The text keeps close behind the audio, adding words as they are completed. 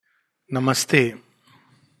Namaste.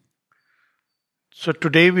 So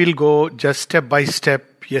today we'll go just step by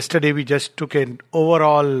step. Yesterday we just took an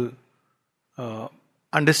overall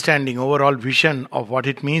understanding, overall vision of what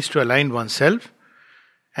it means to align oneself.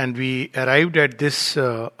 And we arrived at this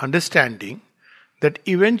understanding that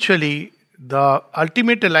eventually the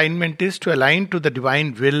ultimate alignment is to align to the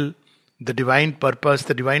divine will, the divine purpose,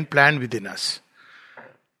 the divine plan within us.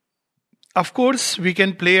 Of course, we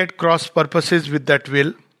can play at cross purposes with that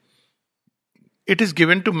will. It is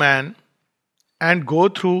given to man and go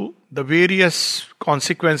through the various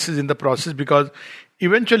consequences in the process, because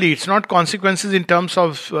eventually it's not consequences in terms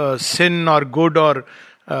of sin or good or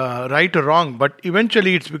right or wrong, but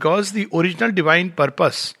eventually it's because the original divine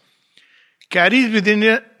purpose carries within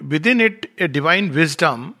it a divine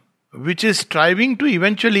wisdom which is striving to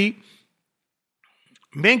eventually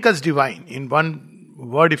make us divine. In one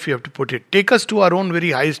word, if you have to put it, take us to our own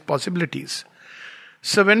very highest possibilities.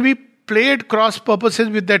 So when we play at cross purposes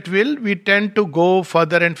with that will, we tend to go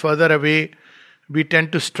further and further away. We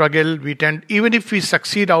tend to struggle. Even if we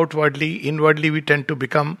succeed outwardly, inwardly we tend to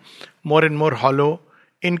become more and more hollow,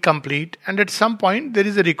 incomplete, and at some point there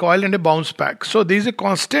is a recoil and a bounce back. So there is a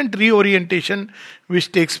constant reorientation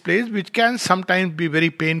which takes place, which can sometimes be very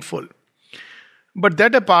painful. But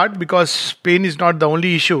that apart, because pain is not the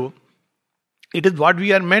only issue, it is what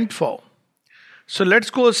we are meant for. So let's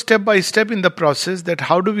go step by step in the process, that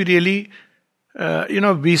how do we really,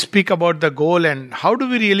 we speak about the goal and how do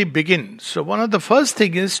we really begin. So one of the first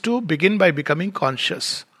thing is to begin by becoming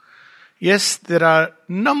conscious. Yes, there are a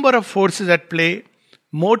number of forces at play,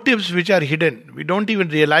 motives which are hidden. We don't even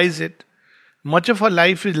realize it. Much of our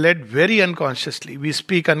life is led very unconsciously. We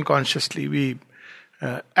speak unconsciously. We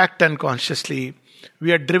act unconsciously.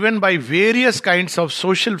 We are driven by various kinds of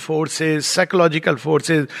social forces, psychological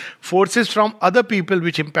forces, forces from other people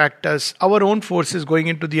which impact us, our own forces going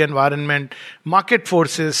into the environment, market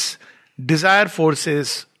forces, desire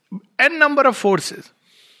forces, n number of forces.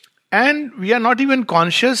 And we are not even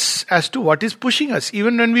conscious as to what is pushing us,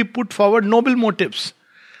 even when we put forward noble motives.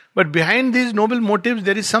 But behind these noble motives,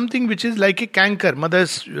 there is something which is like a canker. Mother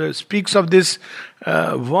speaks of this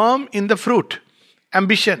worm in the fruit.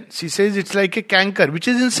 Ambition. She says it's like a canker which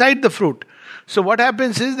is inside the fruit. So what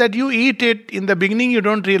happens is that you eat it. In the beginning you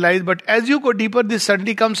don't realize, but as you go deeper, this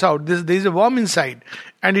suddenly comes out. There is a worm inside,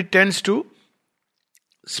 and it tends to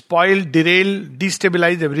spoil, derail,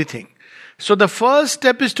 destabilize everything. So the first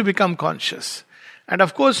step is to become conscious. And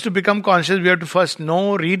of course, to become conscious, we have to first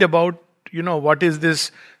read about, what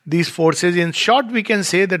is these forces. In short, we can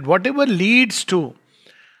say that whatever leads to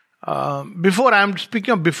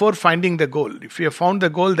before finding the goal. If we have found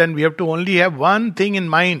the goal, then we have to only have one thing in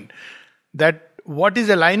mind, that what is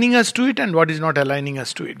aligning us to it and what is not aligning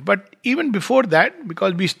us to it. But even before that,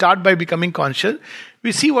 because we start by becoming conscious,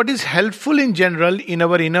 we see what is helpful in general in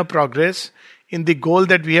our inner progress, in the goal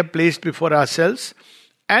that we have placed before ourselves,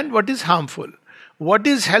 and what is harmful. What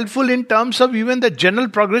is helpful in terms of even the general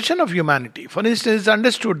progression of humanity. For instance, it's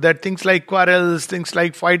understood that things like quarrels, things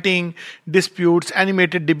like fighting, disputes,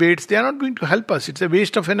 animated debates, they are not going to help us. It's a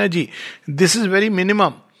waste of energy. This is very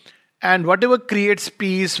minimum. And whatever creates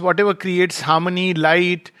peace, whatever creates harmony,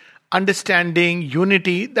 light, understanding,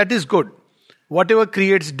 unity, that is good. Whatever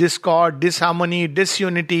creates discord, disharmony,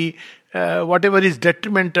 disunity, whatever is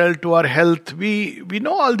detrimental to our health, we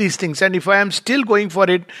know all these things. And if I am still going for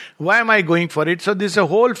it, why am I going for it? So this is a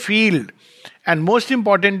whole field. And most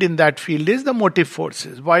important in that field is the motive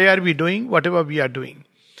forces. Why are we doing whatever we are doing?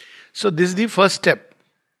 So this is the first step.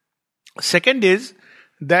 Second is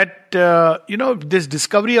that, this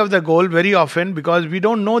discovery of the goal very often, because we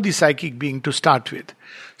don't know the psychic being to start with.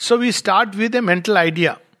 So we start with a mental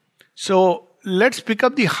idea. So let's pick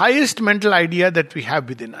up the highest mental idea that we have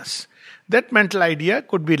within us. That mental idea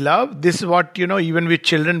could be love. This is what, even with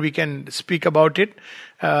children we can speak about it.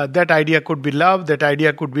 That idea could be love. That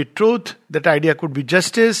idea could be truth. That idea could be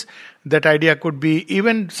justice. That idea could be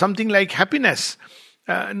even something like happiness.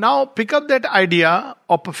 Now pick up that idea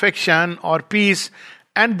of perfection or peace,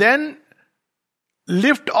 and then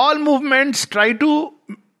lift all movements, try to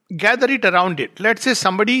gather it around it. Let's say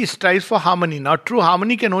somebody strives for harmony. Now true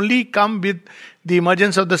harmony can only come with the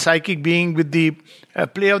emergence of the psychic being, with the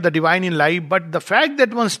play of the divine in life. But the fact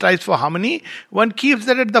that one strives for harmony, one keeps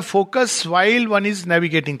that at the focus while one is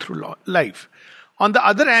navigating through life. On the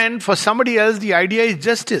other hand, for somebody else, the idea is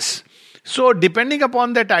justice. So depending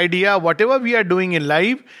upon that idea, whatever we are doing in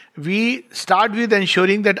life, we start with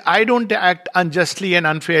ensuring that I don't act unjustly and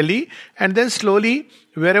unfairly, and then slowly,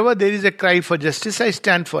 wherever there is a cry for justice, I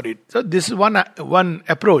stand for it. So this is one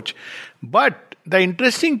approach. But the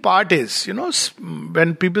interesting part is,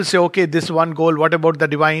 when people say, okay, this one goal, what about the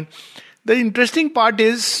divine? The interesting part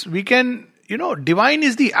is we can, divine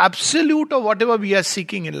is the absolute of whatever we are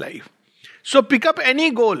seeking in life. So pick up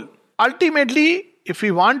any goal. Ultimately, if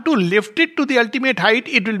we want to lift it to the ultimate height,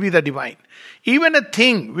 it will be the divine. Even a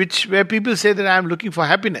thing where people say that I am looking for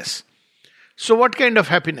happiness. So what kind of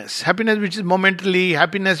happiness? Happiness which is momentarily,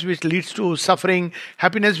 happiness which leads to suffering,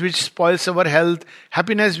 happiness which spoils our health,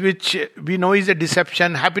 happiness which we know is a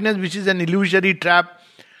deception, happiness which is an illusory trap,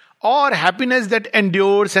 or happiness that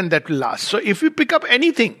endures and that will last. So if you pick up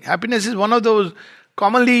anything, happiness is one of those.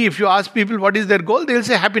 Commonly, if you ask people what is their goal, they'll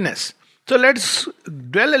say happiness. So let's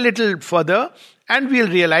dwell a little further and we'll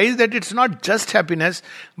realize that it's not just happiness,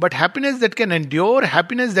 but happiness that can endure,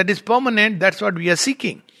 happiness that is permanent. That's what we are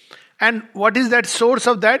seeking. And what is that source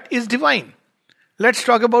of that is divine. Let's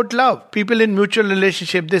talk about love. People in mutual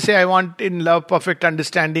relationship, they say, I want in love perfect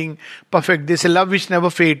understanding, perfect. They say love which never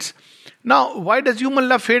fades. Now, why does human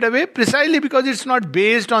love fade away? Precisely because it's not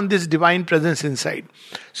based on this divine presence inside.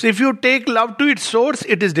 So if you take love to its source,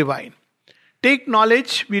 it is divine. Take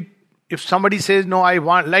knowledge. If somebody says, no,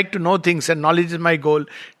 like to know things and knowledge is my goal.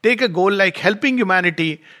 Take a goal like helping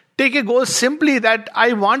humanity. Take a goal simply that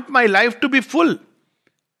I want my life to be full.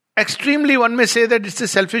 Extremely, one may say that it's a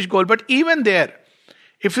selfish goal, but even there,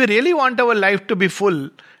 if we really want our life to be full,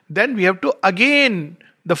 then we have to again,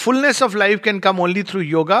 the fullness of life can come only through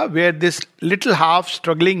yoga, where this little half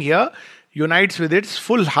struggling here unites with its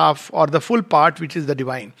full half or the full part, which is the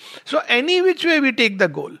divine. So any which way we take the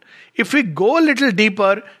goal, if we go a little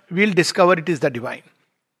deeper, we'll discover it is the divine.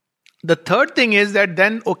 The third thing is that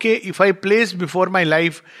then, okay, if I place before my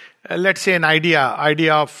life, let's say an idea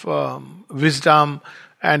of wisdom,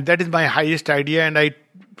 and that is my highest idea, and I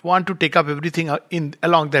want to take up everything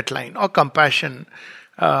along that line, or compassion.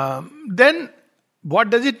 Then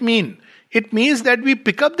what does it mean? It means that we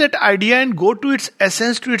pick up that idea and go to its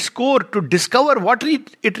essence, to its core, to discover what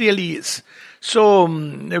it really is. So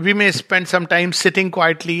we may spend some time sitting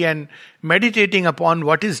quietly and meditating upon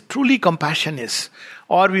what is truly compassion is.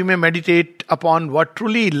 Or we may meditate upon what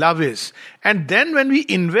truly love is. And then when we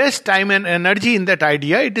invest time and energy in that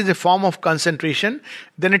idea, it is a form of concentration.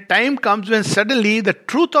 Then a time comes when suddenly the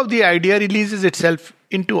truth of the idea releases itself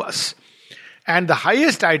into us. And the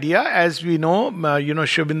highest idea, as we know,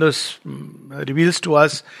 Sri Aurobindo reveals to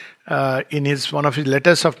us in one of his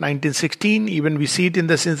letters of 1916, even we see it in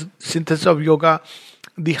the Synthesis of Yoga,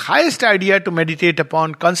 the highest idea to meditate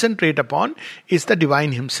upon, concentrate upon, is the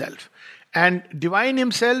divine himself. And divine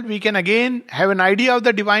himself, we can again have an idea of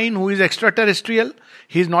the divine who is extraterrestrial.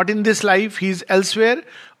 He is not in this life, he is elsewhere.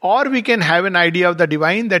 Or we can have an idea of the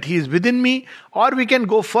divine that he is within me. Or we can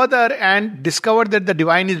go further and discover that the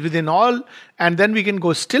divine is within all. And then we can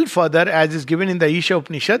go still further, as is given in the Isha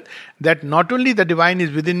Upanishad, that not only the divine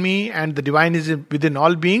is within me and the divine is within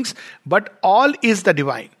all beings, but all is the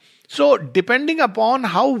divine. So, depending upon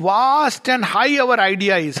how vast and high our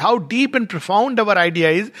idea is, how deep and profound our idea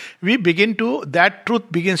is, that truth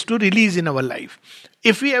begins to release in our life.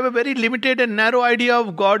 If we have a very limited and narrow idea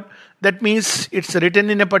of God, that means it's written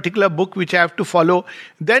in a particular book which I have to follow,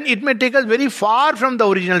 then it may take us very far from the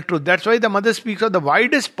original truth. That's why the mother speaks of the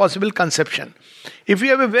widest possible conception. If we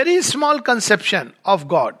have a very small conception of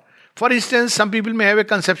God, for instance, some people may have a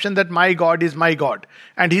conception that my God is my God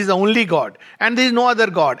and He is the only God and there is no other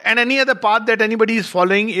God, and any other path that anybody is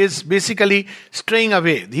following is basically straying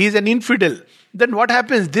away. He is an infidel. Then what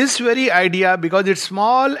happens? This very idea, because it's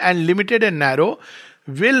small and limited and narrow,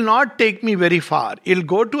 will not take me very far. It'll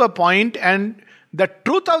go to a point, and the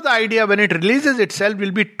truth of the idea, when it releases itself,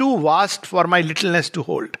 will be too vast for my littleness to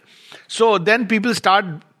hold. So then people start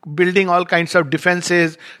building all kinds of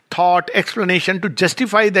defenses, thought, explanation to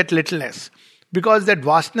justify that littleness, because that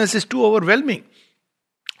vastness is too overwhelming.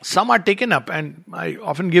 Some are taken up, and I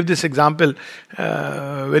often give this example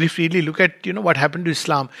very freely. Look at what happened to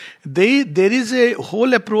Islam. There is a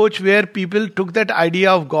whole approach where people took that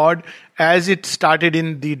idea of God as it started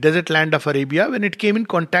in the desert land of Arabia. When it came in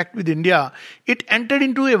contact with India, it entered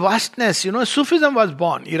into a vastness. Sufism was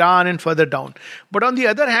born, Iran and further down. But on the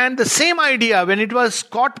other hand, the same idea, when it was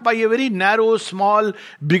caught by a very narrow, small,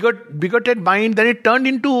 bigoted mind, then it turned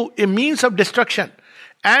into a means of destruction.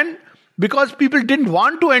 And because people didn't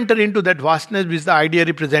want to enter into that vastness which the idea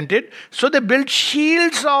represented, so they built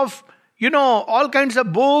shields of, all kinds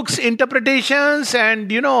of books, interpretations,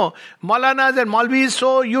 and, Maulanas and Maulvis,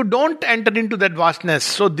 so you don't enter into that vastness.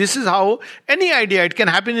 So this is how any idea, it can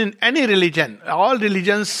happen in any religion. All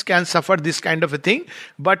religions can suffer this kind of a thing,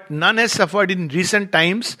 but none has suffered in recent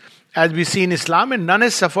times as we see in Islam, and none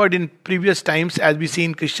has suffered in previous times as we see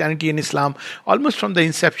in Christianity and Islam, almost from the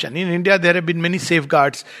inception. In India, there have been many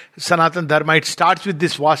safeguards. Sanatana Dharma, it starts with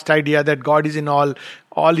this vast idea that God is in all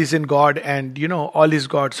is in God, and all is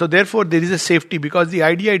God. So therefore there is a safety, because the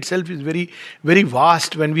idea itself is very, very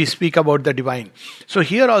vast when we speak about the divine. So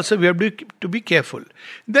here also we have to be careful.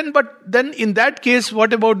 But then in that case,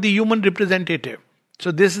 what about the human representative?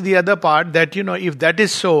 So this is the other part, that if that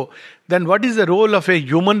is so, then what is the role of a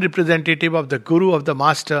human representative, of the guru, of the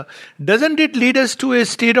master? Doesn't it lead us to a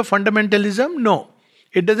state of fundamentalism? No.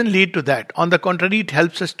 It doesn't lead to that. On the contrary, it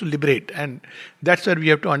helps us to liberate. And that's where we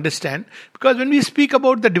have to understand. Because when we speak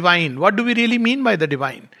about the divine, what do we really mean by the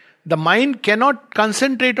divine? The mind cannot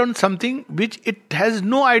concentrate on something which it has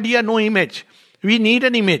no idea, no image. We need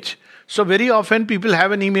an image. So very often people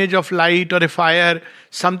have an image of light or a fire,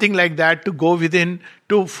 something like that, to go within,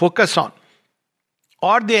 to focus on.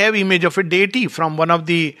 Or they have image of a deity from one of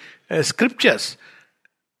the scriptures.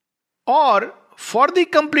 Or for the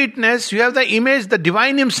completeness, you have the image, the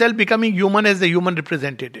divine himself becoming human as the human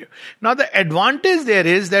representative. Now the advantage there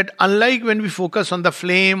is that unlike when we focus on the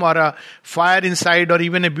flame or a fire inside or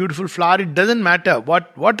even a beautiful flower, it doesn't matter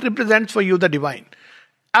what represents for you the divine.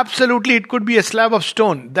 Absolutely, it could be a slab of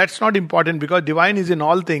stone. That's not important, because divine is in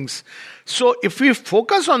all things. So if we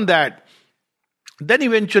focus on that, then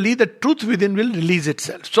eventually the truth within will release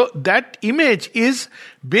itself. So that image is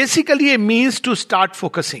basically a means to start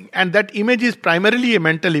focusing. And that image is primarily a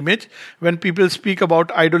mental image. When people speak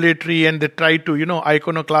about idolatry and they try to,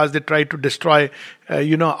 iconoclast, they try to destroy,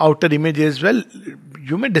 outer images. Well,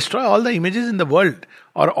 you may destroy all the images in the world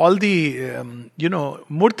or all the,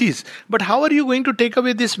 murtis. But how are you going to take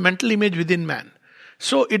away this mental image within man?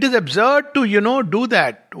 So it is absurd to, do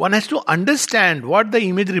that. One has to understand what the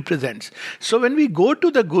image represents. So when we go to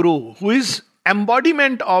the Guru, who is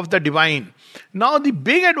embodiment of the divine, now the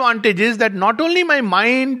big advantage is that not only my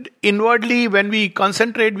mind inwardly, when we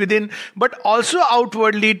concentrate within, but also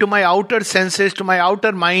outwardly to my outer senses, to my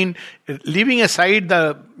outer mind, leaving aside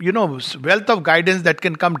the, wealth of guidance that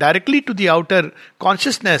can come directly to the outer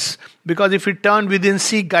consciousness. Because if we turn within,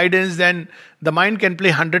 seek guidance, then the mind can play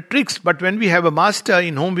 100 tricks. But when we have a master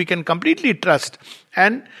in whom we can completely trust,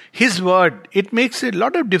 and his word, it makes a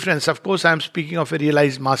lot of difference. Of course, I am speaking of a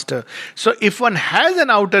realized master. So if one has an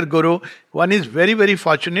outer guru, one is very, very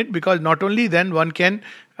fortunate, because not only then one can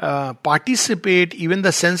participate, even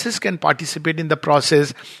the senses can participate in the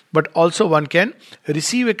process, but also one can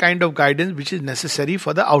receive a kind of guidance which is necessary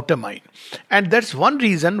for the outer mind. And that's one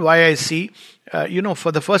reason why I see,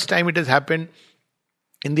 for the first time it has happened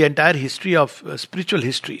in the entire history of spiritual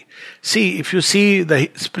history. See, if you see the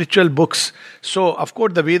spiritual books, so of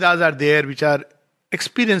course the Vedas are there, which are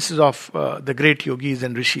experiences of the great yogis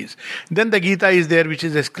and rishis. Then the Gita is there, which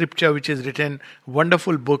is a scripture which is written,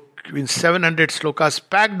 wonderful book in 700 slokas,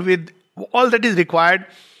 packed with all that is required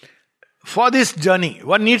for this journey.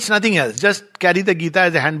 One needs nothing else. Just carry the Gita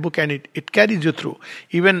as a handbook and it carries you through.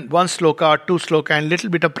 Even one sloka or two sloka and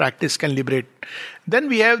little bit of practice can liberate. Then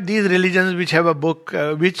we have these religions which have a book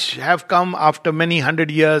which have come after many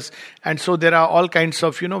 100 years. And so there are all kinds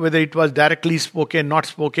of, whether it was directly spoken, not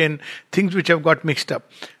spoken, things which have got mixed up.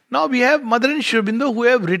 Now we have Mother and Sri Aurobindo, who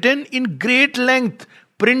have written in great length,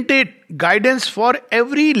 printed guidance for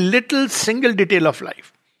every little single detail of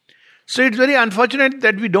life. So it's very unfortunate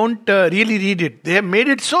that we don't really read it. They have made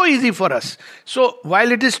it so easy for us. So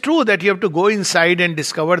while it is true that you have to go inside and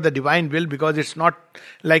discover the divine will, because it's not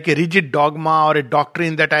like a rigid dogma or a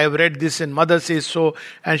doctrine that I have read this and Mother says so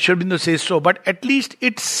and Sri Aurobindo says so, but at least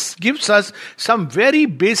it gives us some very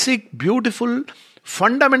basic, beautiful,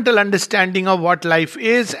 fundamental understanding of what life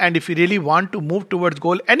is. And if we really want to move towards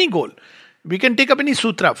goal, any goal, we can take up any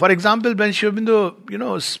sutra. For example, when Sri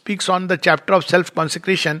Aurobindo, speaks on the chapter of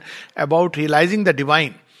self-consecration about realizing the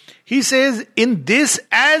divine, he says, in this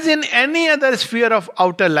as in any other sphere of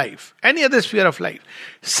outer life,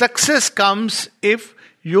 success comes if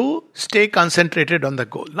you stay concentrated on the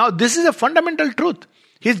goal. Now, this is a fundamental truth.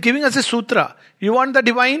 He's giving us a sutra. You want the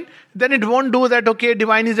divine? Then it won't do that, okay,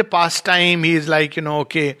 divine is a pastime. He is like,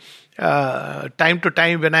 time to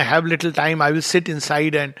time, when I have little time, I will sit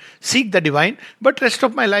inside and seek the divine. But rest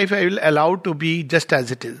of my life, I will allow to be just as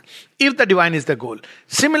it is, if the divine is the goal.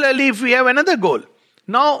 Similarly, if we have another goal.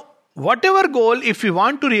 Now, whatever goal, if we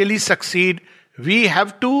want to really succeed, we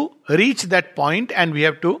have to reach that point and we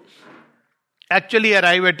have to actually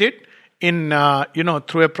arrive at it in,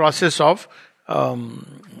 through a process of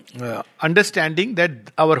understanding that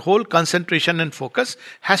our whole concentration and focus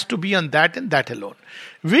has to be on that and that alone.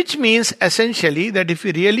 Which means essentially that if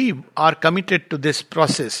we really are committed to this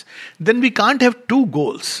process, then we can't have two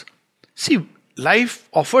goals. See, life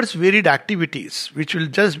offers varied activities, which we'll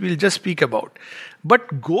just speak about.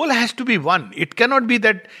 But goal has to be one. It cannot be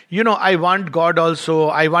that, I want God also,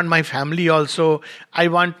 I want my family also, I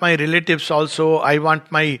want my relatives also, I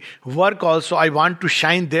want my work also, I want to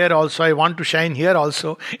shine there also, I want to shine here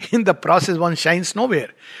also. In the process, one shines nowhere.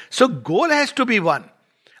 So goal has to be one.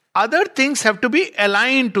 Other things have to be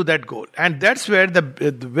aligned to that goal. And that's where the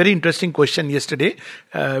very interesting question yesterday,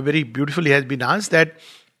 very beautifully has been asked, that,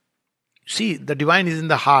 see, the divine is in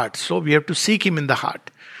the heart, so we have to seek him in the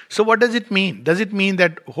heart. So what does it mean? Does it mean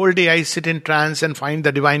that whole day I sit in trance and find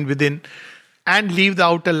the divine within and leave the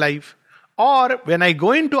outer life? Or when I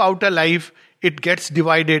go into outer life, it gets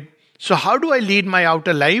divided. So how do I lead my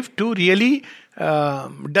outer life to really,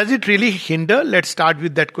 does it really hinder? Let's start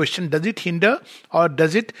with that question. Does it hinder or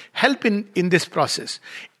does it help in this process?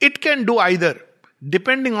 It can do either,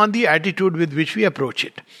 depending on the attitude with which we approach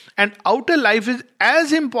it. And outer life is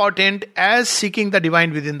as important as seeking the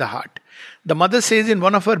divine within the heart. The mother says in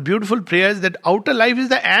one of her beautiful prayers that outer life is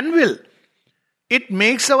the anvil. It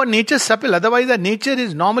makes our nature supple. Otherwise, our nature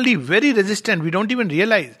is normally very resistant. We don't even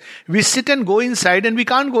realize. We sit and go inside and we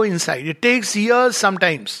can't go inside. It takes years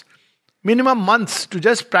sometimes, minimum months, to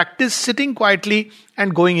just practice sitting quietly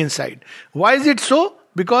and going inside. Why is it so?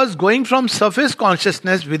 Because going from surface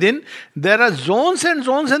consciousness within, there are zones and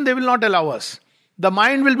zones and they will not allow us. The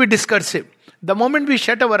mind will be discursive. The moment we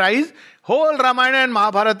shut our eyes, whole Ramayana and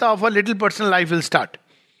Mahabharata of our little personal life will start.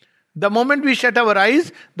 The moment we shut our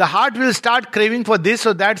eyes, the heart will start craving for this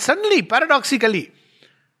or that. Suddenly, paradoxically,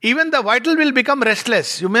 even the vital will become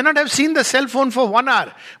restless. You may not have seen the cell phone for 1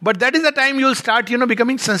 hour, but that is the time you will start,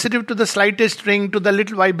 becoming sensitive to the slightest ring, to the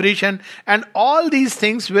little vibration, and all these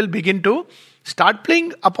things will begin to start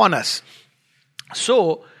playing upon us.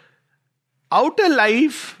 So, outer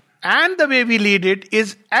life and the way we lead it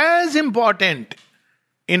is as important,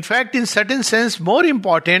 in fact, in certain sense, more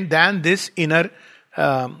important than this inner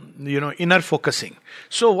focusing.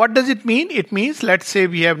 So what does it mean? It means, let's say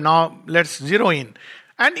let's zero in.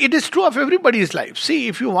 And it is true of everybody's life. See,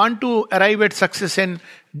 if you want to arrive at success in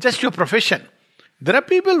just your profession, there are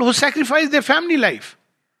people who sacrifice their family life.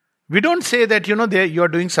 We don't say that, you are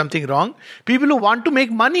doing something wrong. People who want to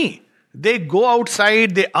make money, they go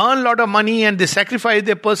outside, they earn a lot of money and they sacrifice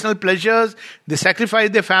their personal pleasures, they sacrifice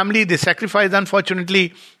their family, they sacrifice,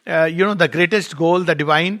 unfortunately, the greatest goal, the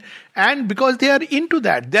divine. And because they are into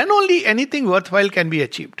that, then only anything worthwhile can be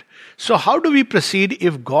achieved. So how do we proceed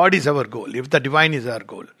if God is our goal, if the divine is our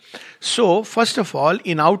goal? So, first of all,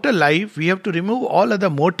 in outer life, we have to remove all other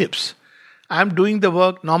motives. I am doing the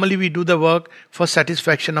work. Normally we do the work for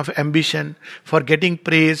satisfaction of ambition, for getting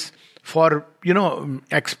praise, for,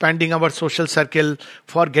 expanding our social circle,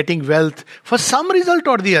 for getting wealth, for some result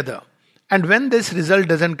or the other. And when this result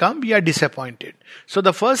doesn't come, we are disappointed. So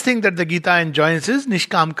the first thing that the Gita enjoins is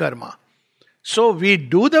Nishkam Karma. So we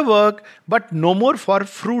do the work, but no more for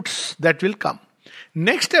fruits that will come.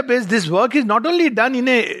 Next step is, this work is not only done in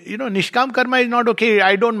a, Nishkam Karma is not okay,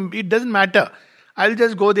 it doesn't matter. I'll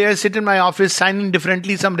just go there, sit in my office, sign in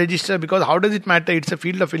differently some register, because how does it matter? It's a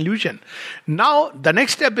field of illusion. Now, the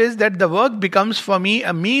next step is that the work becomes for me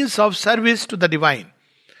a means of service to the divine.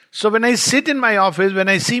 So when I sit in my office, when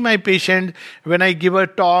I see my patient, when I give a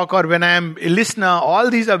talk or when I am a listener, all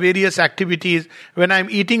these are various activities. When I am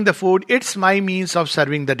eating the food, it's my means of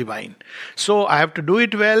serving the divine. So I have to do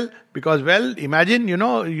it well, because, imagine,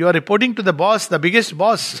 you are reporting to the boss, the biggest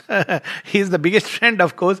boss. He is the biggest friend,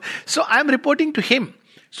 of course. So I am reporting to him.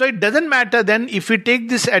 So it doesn't matter then, if we take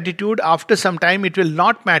this attitude, after some time it will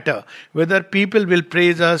not matter whether people will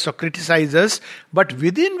praise us or criticize us, but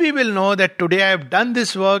within we will know that today I have done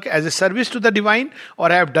this work as a service to the divine, or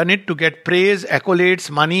I have done it to get praise, accolades,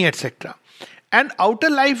 money, etc. And outer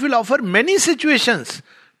life will offer many situations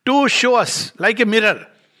to show us, like a mirror.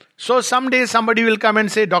 So someday somebody will come and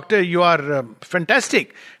say, "Doctor, you are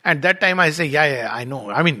fantastic." And that time I say, yeah, I know.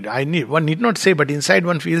 One need not say, but inside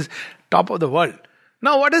one feels top of the world.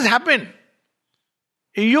 Now what has happened?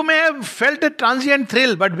 You may have felt a transient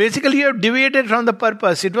thrill, but basically you have deviated from the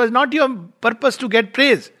purpose. It was not your purpose to get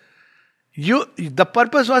praise. The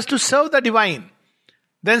purpose was to serve the divine.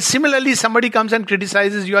 Then similarly somebody comes and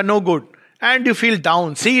criticizes, you are no good, and you feel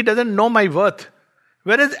down. See, he doesn't know my worth.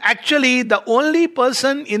 Whereas actually the only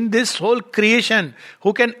person in this whole creation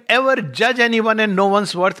who can ever judge anyone and know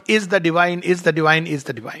one's worth is the divine, is the divine, is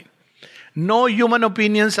the divine. No human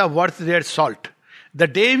opinions are worth their salt. The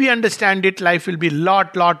day we understand it, life will be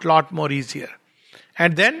lot more easier.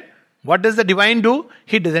 And then, what does the divine do?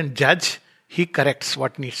 He doesn't judge. He corrects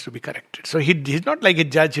what needs to be corrected. So he's not like a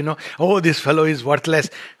judge, oh, this fellow is worthless.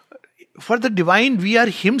 For the divine, we are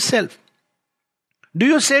himself. Do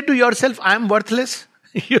you say to yourself, I am worthless?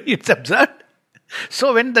 It's absurd.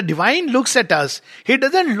 So when the divine looks at us, he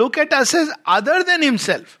doesn't look at us as other than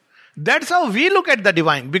himself. That's how we look at the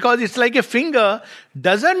divine, because it's like a finger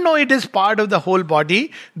doesn't know it is part of the whole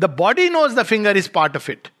body. The body knows the finger is part of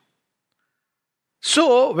it.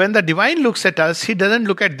 So when the divine looks at us, he doesn't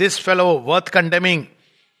look at this fellow worth condemning.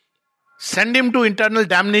 Send him to eternal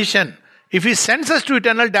damnation. If he sends us to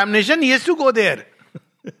eternal damnation, he has to go there.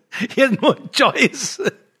 He has no choice.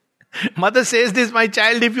 Mother says this, my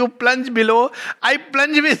child, if you plunge below, I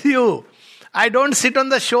plunge with you. I don't sit on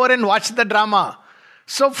the shore and watch the drama.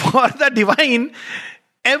 So for the divine,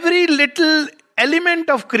 every little element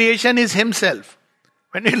of creation is himself.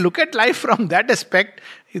 When you look at life from that aspect,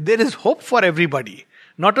 there is hope for everybody.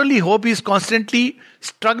 Not only hope, he is constantly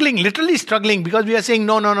struggling, literally struggling, because we are saying,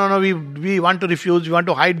 no, we want to refuse, we want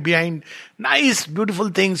to hide behind nice, beautiful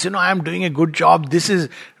things. I am doing a good job. This is,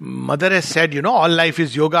 Mother has said, all life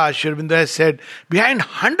is yoga. Sri Aurobindo has said, behind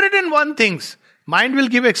 101 things, mind will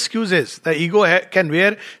give excuses. The ego can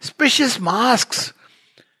wear spacious masks.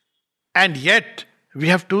 And yet, we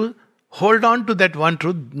have to hold on to that one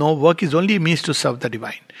truth. No, work is only a means to serve the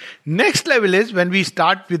divine. Next level is when we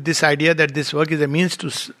start with this idea that this work is a means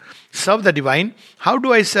to serve the divine. How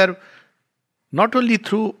do I serve? Not only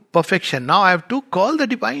through perfection. Now I have to call the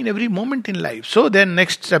divine every moment in life. So then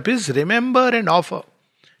next step is remember and offer.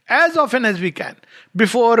 As often as we can.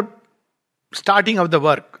 Before starting of the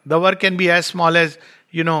work. The work can be as small as,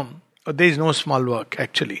 there is no small work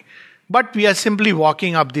actually. But we are simply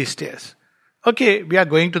walking up these stairs. Okay, we are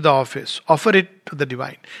going to the office. Offer it to the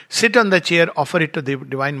divine. Sit on the chair, offer it to the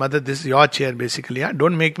divine. Mother, this is your chair basically. Yeah?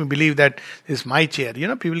 Don't make me believe that this is my chair.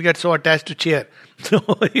 People get so attached to chair. No,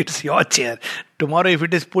 it's your chair. Tomorrow if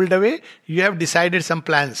it is pulled away, you have decided some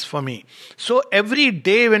plans for me. So every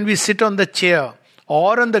day when we sit on the chair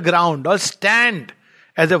or on the ground or stand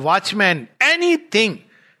as a watchman, anything,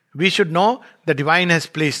 we should know the divine has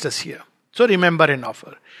placed us here. So remember and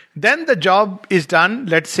offer. Then the job is done.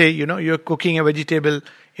 Let's say, you're cooking a vegetable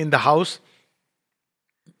in the house.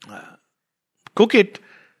 Cook it.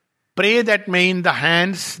 Pray that may in the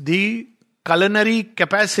hands the culinary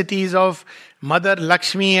capacities of Mother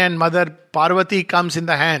Lakshmi and Mother Parvati comes in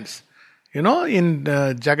the hands. In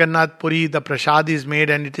Jagannath Puri, the prasad is made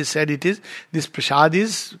and it is said this prasad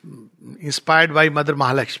is inspired by Mother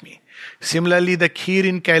Mahalakshmi. Similarly, the kheer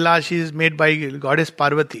in Kailash is made by Goddess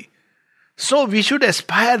Parvati. So we should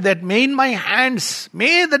aspire that may in my hands,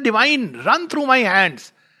 may the divine run through my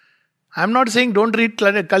hands. I'm not saying don't read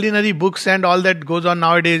culinary books and all that goes on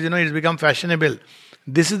nowadays, it's become fashionable.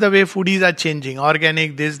 This is the way foodies are changing,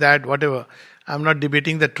 organic, this, that, whatever. I'm not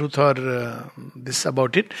debating the truth or this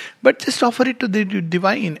about it, but just offer it to the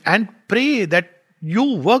divine and pray that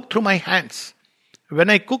you work through my hands. When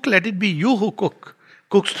I cook, let it be you who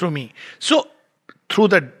cooks through me. So, through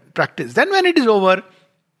the practice. Then when it is over,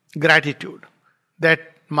 gratitude that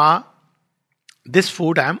Ma, this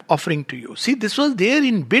food I am offering to you. See, this was there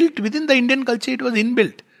inbuilt within the Indian culture. It was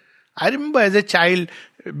inbuilt. I remember as a child,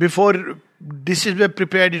 before dishes were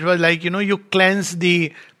prepared, it was like you cleanse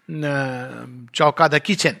the chauka, the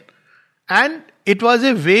kitchen, and it was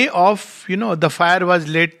a way of the fire was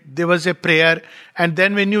lit. There was a prayer, and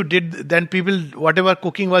then when you did, then people, whatever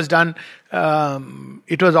cooking was done,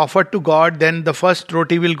 it was offered to God. Then the first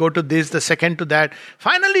roti will go to this, the second to that.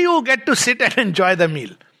 Finally, you get to sit and enjoy the meal.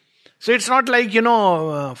 So it's not like,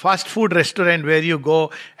 fast food restaurant where you go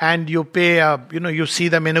and you pay, you see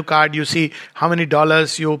the menu card, you see how many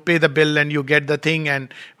dollars, you pay the bill and you get the thing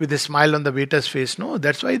and with a smile on the waiter's face. No,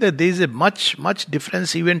 that's why there is a much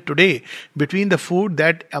difference even today between the food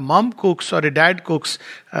that a mom cooks or a dad cooks,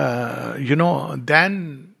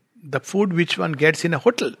 than the food which one gets in a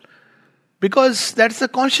hotel. Because that's the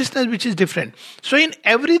consciousness which is different. So in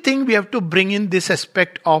everything we have to bring in this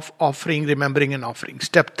aspect of offering, remembering and offering.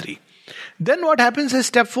 Step 3. Then what happens is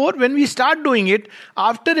step 4, when we start doing it,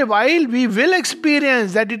 after a while we will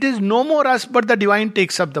experience that it is no more us but the divine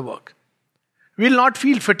takes up the work. We'll not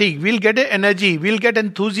feel fatigue, we'll get energy, we'll get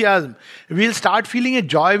enthusiasm, we'll start feeling a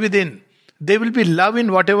joy within. There will be love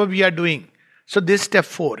in whatever we are doing. So this step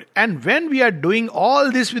 4. And when we are doing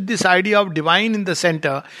all this with this idea of divine in the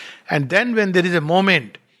center, and then when there is a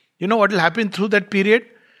moment, what will happen through that period?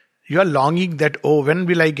 You are longing that, when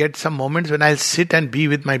will I get some moments when I'll sit and be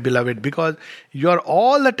with my beloved? Because you are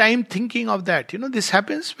all the time thinking of that. This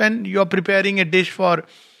happens when you are preparing a dish for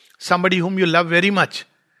somebody whom you love very much.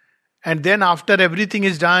 And then after everything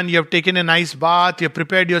is done, you have taken a nice bath, you have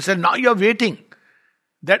prepared yourself. Now you are waiting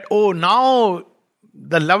that, now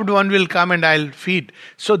the loved one will come and I'll feed.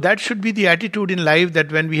 So that should be the attitude in life, that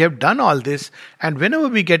when we have done all this and whenever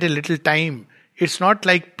we get a little time, It's not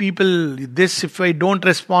like people, this, if I don't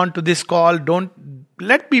respond to this call, don't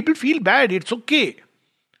let people feel bad. It's okay.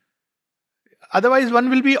 Otherwise, one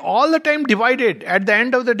will be all the time divided. At the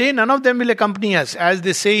end of the day, none of them will accompany us, as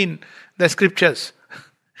they say in the scriptures.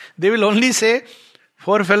 They will only say,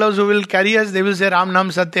 4 fellows who will carry us, they will say Ram Nam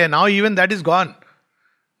Satya. Now even that is gone.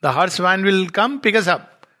 The horse van will come, pick us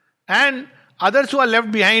up. And others who are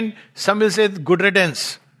left behind, some will say good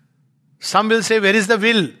riddance. Some will say, where is the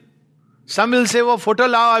will? Some will say, wo photo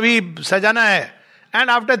lao abhi sajana hai. And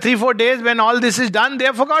after 3-4 days, when all this is done, they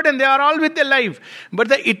have forgotten. They are all with their life. But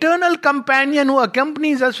the eternal companion who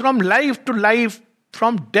accompanies us from life to life,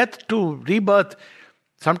 from death to rebirth,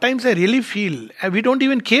 sometimes I really feel we don't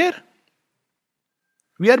even care.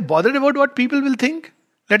 We are bothered about what people will think.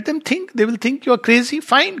 Let them think. They will think you are crazy.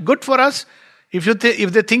 Fine, good for us. If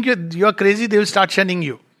they think you are crazy, they will start shunning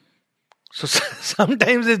you. So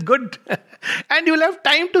sometimes it's good. And you will have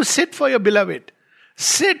time to sit for your beloved.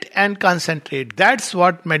 Sit and concentrate. That's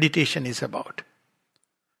what meditation is about.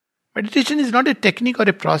 Meditation is not a technique or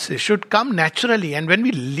a process. It should come naturally. And when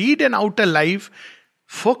we lead an outer life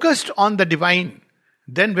focused on the divine,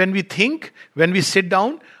 then when we think, when we sit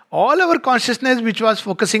down, all our consciousness which was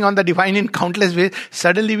focusing on the divine in countless ways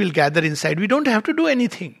suddenly will gather inside. We don't have to do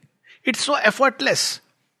anything. It's so effortless.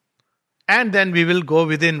 And then we will go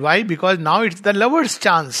within. Why? Because now it's the lover's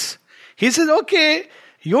chance. He says, okay,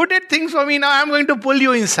 you did things for me, now I'm going to pull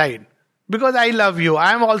you inside. Because I love you.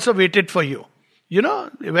 I am also waited for you. You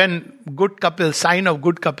know, when good couples, sign of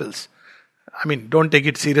good couples. I mean, don't take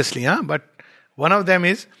it seriously, but one of them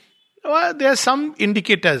is, there are some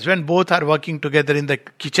indicators when both are working together in the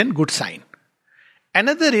kitchen, good sign.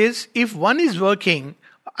 Another is, if one is working,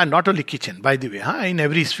 and not only kitchen, by the way, in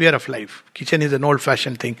every sphere of life. Kitchen is an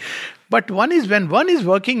old-fashioned thing. But one is when one is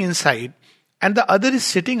working inside, and the other is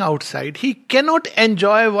sitting outside, he cannot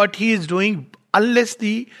enjoy what he is doing unless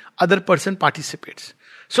the other person participates.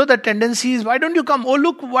 So the tendency is, why don't you come? Oh,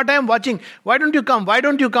 look what I am watching. Why don't you come? Why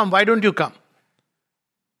don't you come? Why don't you come?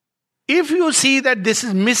 If you see that this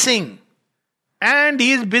is missing, and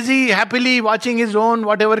he is busy happily watching his own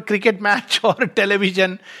whatever cricket match or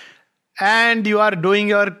television, and you are doing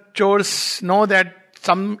your chores, know that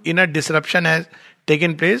some inner disruption has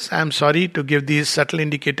taken place. I am sorry to give these subtle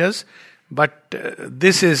indicators. But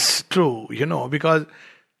this is true, because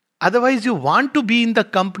otherwise you want to be in the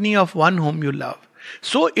company of one whom you love.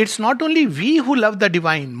 So it's not only we who love the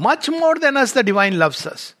divine, much more than us the divine loves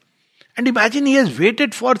us. And imagine he has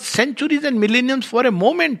waited for centuries and millenniums for a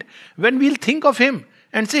moment when we'll think of him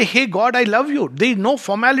and say, hey God, I love you. There is no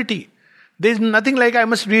formality. There is nothing like I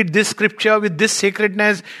must read this scripture with this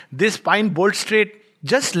sacredness, this spine bolt straight.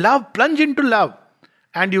 Just love, plunge into love.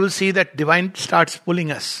 And you will see that divine starts pulling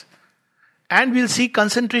us. And we'll see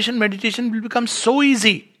concentration meditation will become so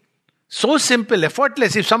easy, so simple,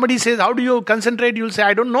 effortless. If somebody says, how do you concentrate? You'll say,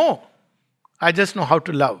 I don't know. I just know how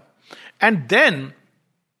to love. And then,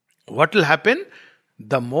 what will happen?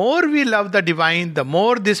 The more we love the divine, the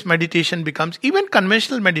more this meditation becomes, even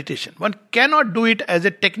conventional meditation. One cannot do it as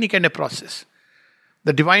a technique and a process.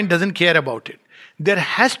 The divine doesn't care about it. There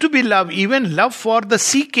has to be love, even love for the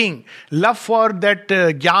seeking, love for that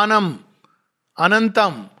jnanam,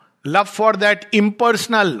 anantam, love for that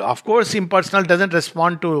impersonal. Of course, impersonal doesn't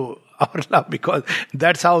respond to our love because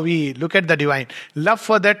that's how we look at the divine. Love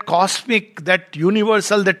for that cosmic, that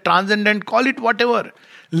universal, that transcendent, call it whatever.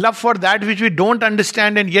 Love for that which we don't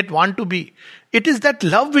understand and yet want to be. It is that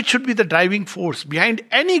love which should be the driving force behind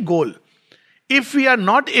any goal. If we are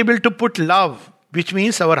not able to put love, which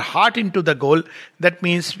means our heart, into the goal, that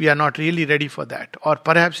means we are not really ready for that. Or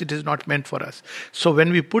perhaps it is not meant for us. So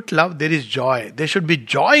when we put love, there is joy. There should be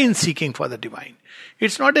joy in seeking for the divine.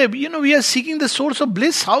 It's not we are seeking the source of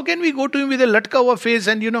bliss. How can we go to him with a latka over face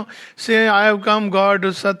and, say, I have come, God,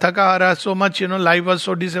 thakahara, so much, life was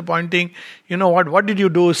so disappointing. What did you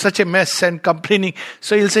do? Such a mess and complaining.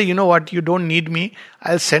 So he'll say, you know what, you don't need me.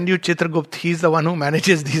 I'll send you Chitragupt. He's the one who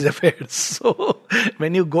manages these affairs. So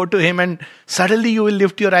when you go to him and suddenly you will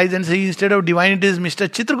lift your eyes and say, instead of divine, it is Mr.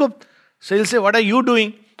 Chitragupt. So he'll say, what are you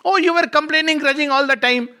doing? Oh, you were complaining, grudging all the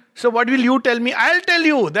time. So what will you tell me? I'll tell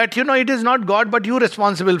you that, it is not God, but you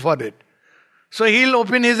responsible for it. So he'll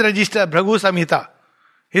open his register, Bhragu Samhita.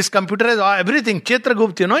 His computer has everything.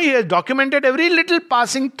 Chitragupt, he has documented every little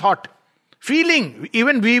passing thought, feeling.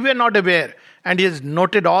 Even we were not aware. And he has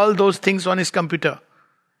noted all those things on his computer.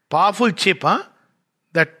 Powerful chip,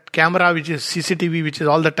 that camera which is CCTV, which is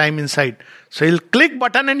all the time inside. So he'll click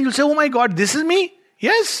button and you'll say, oh my God, this is me?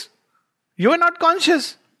 Yes. You are not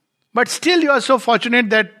conscious. But still you are so fortunate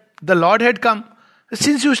that the Lord had come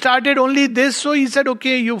Since you started only this, so he said,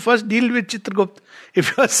 okay, you first deal with Chitragupt.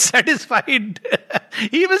 If you are satisfied,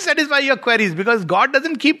 he will satisfy your queries, because God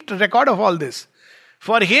doesn't keep record of all this.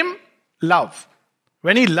 For him, love.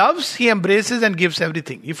 When he loves, he embraces and gives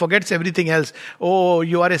everything. He forgets everything else. Oh,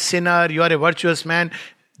 you are a sinner, you are a virtuous man.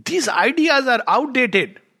 These ideas are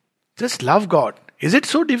outdated. Just love God. Is it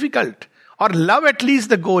so difficult? Or love at least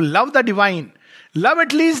the goal, love the divine. Love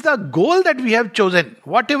at least the goal that we have chosen,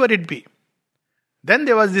 whatever it be. Then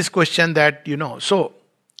there was this question that, so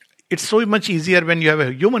it's so much easier when you have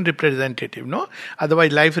a human representative, no?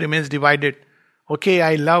 Otherwise life remains divided. Okay,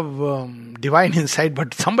 I love divine inside,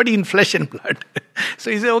 but somebody in flesh and blood.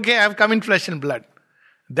 So he said, okay, I have come in flesh and blood.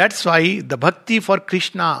 That's why the bhakti for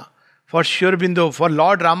Krishna, for Sri Aurobindo, for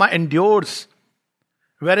Lord Rama endures.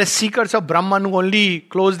 Whereas seekers of Brahman who only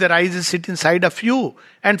close their eyes and sit inside a few,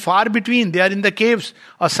 and far between, they are in the caves,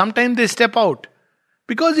 or sometimes they step out.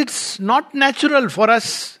 Because it's not natural for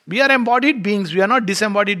us. We are embodied beings. We are not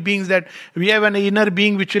disembodied beings that we have an inner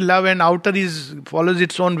being which will love and outer follows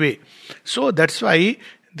its own way. So that's why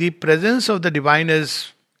the presence of the divine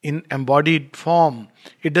is in embodied form.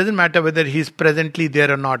 It doesn't matter whether he is presently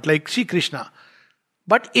there or not, like Sri Krishna.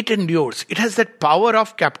 But it endures. It has that power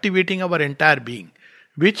of captivating our entire being,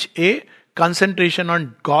 which a concentration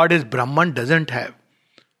on God as Brahman doesn't have.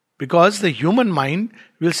 Because the human mind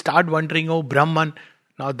will start wondering, oh Brahman.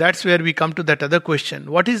 Now that's where we come to that other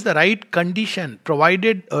question. What is the right condition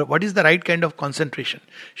provided, or what is the right kind of concentration?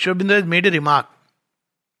 Sri Aurobindo has made a remark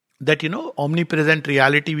that, omnipresent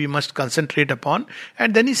reality we must concentrate upon.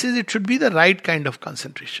 And then he says it should be the right kind of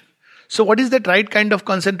concentration. So what is that right kind of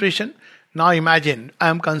concentration? Now imagine I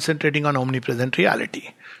am concentrating on omnipresent reality.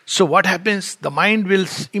 So what happens? The mind will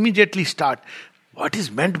immediately start. What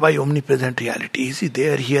is meant by omnipresent reality? Is he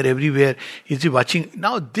there, here, everywhere? Is he watching?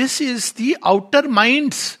 Now this is the outer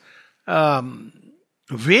mind's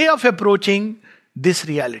way of approaching this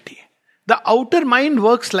reality. The outer mind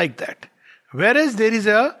works like that. Whereas there is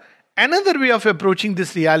another way of approaching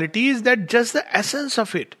this reality, is that just the essence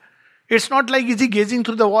of it. It's not like, is he gazing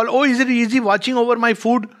through the wall? Oh, is he watching over my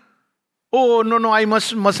food? Oh, no, I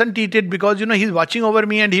mustn't eat it because, he's watching over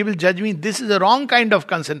me and he will judge me. This is the wrong kind of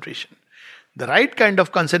concentration. The right kind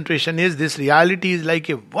of concentration is, this reality is like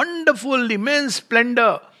a wonderful, immense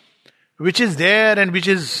splendor which is there and which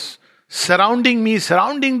is surrounding me,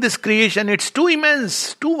 surrounding this creation. It's too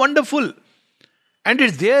immense, too wonderful. And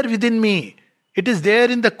it's there within me. It is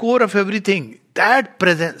there in the core of everything. That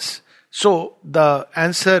presence. So the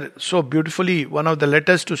answer, so beautifully, one of the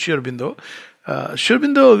letters to Sri Aurobindo, Sri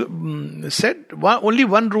Aurobindo said only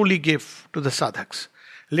one rule he gave to the sadhaks.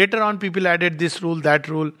 Later on people added this rule, that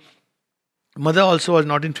rule. Mother also was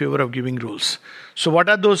not in favor of giving rules. So what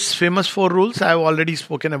are those famous 4 rules? I have already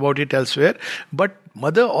spoken about it elsewhere. But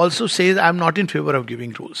mother also says, I am not in favor of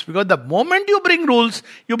giving rules. Because the moment you bring rules,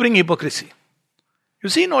 you bring hypocrisy. You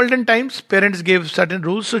see, in olden times, parents gave certain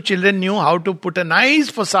rules so children knew how to put a nice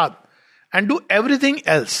facade and do everything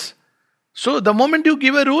else. So the moment you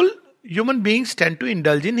give a rule, human beings tend to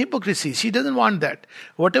indulge in hypocrisy. She doesn't want that.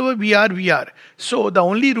 Whatever we are, we are. So the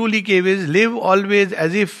only rule he gave is, live always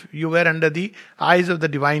as if you were under the eyes of the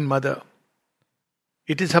Divine Mother.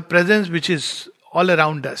 It is her presence which is all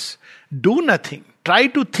around us. Do nothing. Try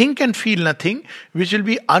to think and feel nothing which will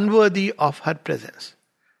be unworthy of her presence.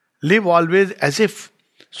 Live always as if.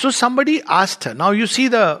 So somebody asked her, now you see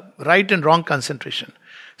the right and wrong concentration.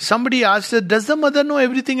 Somebody asked her, does the mother know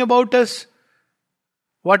everything about us?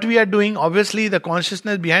 What we are doing? Obviously the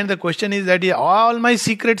consciousness behind the question is that all my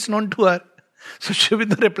secrets known to her. So Sri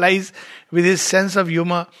Aurobindo replies with his sense of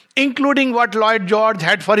humor, including what Lloyd George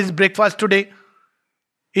had for his breakfast today.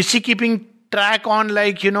 Is she keeping track on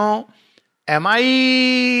am I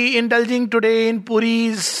indulging today in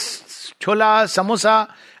puris, chola, samosa,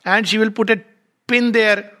 and she will put a pin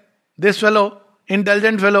there. This fellow,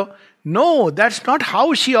 indulgent fellow. No, that's not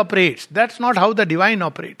how she operates. That's not how the divine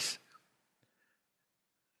operates.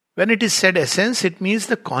 When it is said essence, it means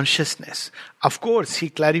the consciousness. Of course, he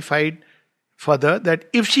clarified further that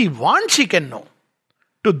if she wants, she can know.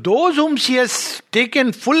 To those whom she has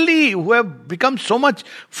taken fully, who have become so much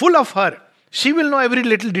full of her, she will know every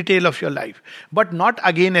little detail of your life. But not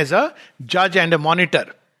again as a judge and a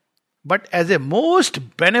monitor, but as a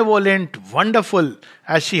most benevolent, wonderful,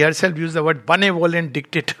 as she herself used the word, benevolent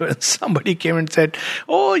dictator. Somebody came and said,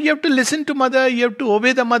 oh, you have to listen to mother, you have to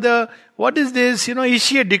obey the mother. What is this? Is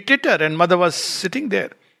she a dictator? And mother was sitting there.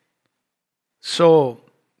 So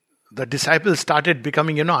the disciples started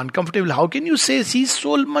becoming, uncomfortable. How can you say she's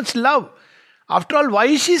so much love? After all, why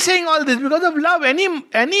is she saying all this? Because of love.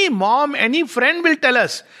 Any mom, any friend will tell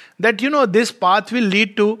us that, this path will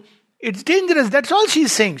lead to It's dangerous. That's all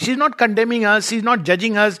she's saying. She's not condemning us. She's not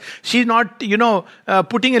judging us. She's not,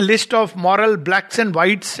 putting a list of moral blacks and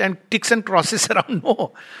whites and ticks and crosses around.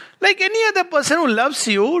 No. Like any other person who loves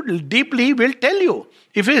you deeply will tell you.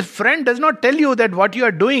 If his friend does not tell you that what you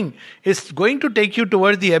are doing is going to take you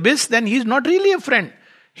towards the abyss, then he's not really a friend.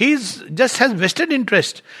 He's just has vested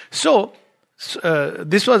interest. So,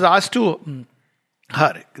 this was asked to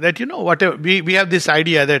her that, whatever, we have this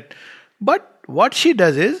idea that, but what she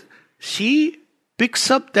does is, she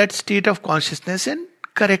picks up that state of consciousness and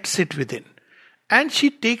corrects it within. And she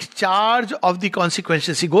takes charge of the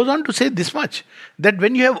consequences. She goes on to say this much, that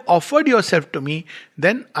when you have offered yourself to me,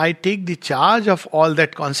 then I take the charge of all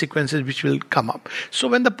that consequences which will come up. So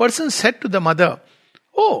when the person said to the mother,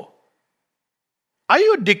 oh, are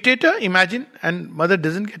you a dictator? Imagine. And mother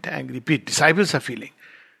doesn't get angry. Disciples are feeling.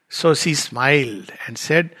 So she smiled and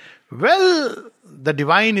said, well, the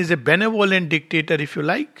divine is a benevolent dictator if you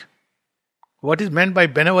like. What is meant by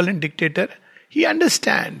benevolent dictator? He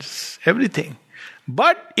understands everything.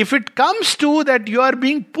 But if it comes to that you are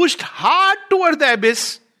being pushed hard toward the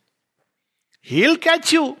abyss, he'll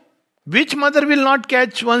catch you. Which mother will not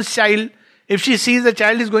catch one's child if she sees the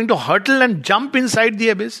child is going to hurtle and jump inside the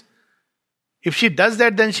abyss? If she does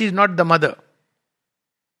that, then she is not the mother.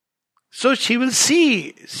 So she will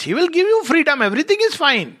give you freedom, everything is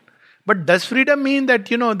fine. But does freedom mean that,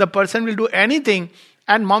 the person will do anything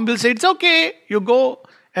and mom will say, it's okay, you go,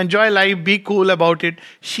 enjoy life, be cool about it?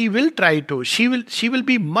 She will try to. She will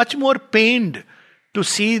be much more pained to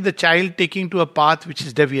see the child taking to a path which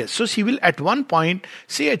is devious. So she will at one point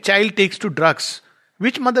say a child takes to drugs.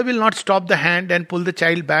 Which mother will not stop the hand and pull the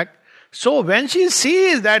child back? So when she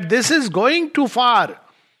sees that this is going too far,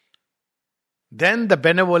 then the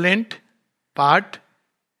benevolent part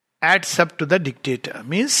adds up to the dictator.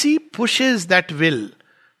 Means she pushes that will,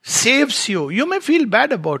 saves you. You may feel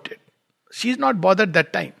bad about it. She's not bothered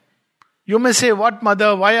that time. You may say, what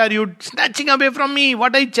mother, why are you snatching away from me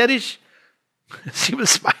what I cherish? She will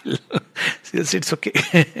smile. She will say, it's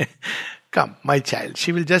okay. Come, my child.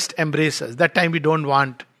 She will just embrace us. That time we don't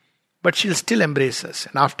want, but she'll still embrace us.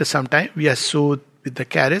 And after some time, we are soothed with the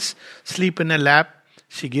caress, sleep in her lap.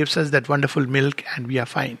 She gives us that wonderful milk and we are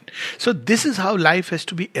fine. So this is how life has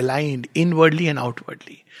to be aligned inwardly and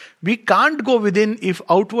outwardly. We can't go within if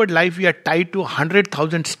outward life we are tied to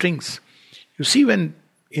 100,000 strings. You see, when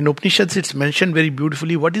in Upanishads it's mentioned very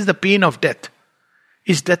beautifully, what is the pain of death?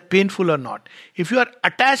 Is death painful or not? If you are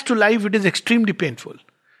attached to life, it is extremely painful.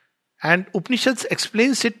 And Upanishads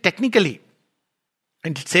explains it technically.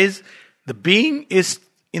 And it says, the being is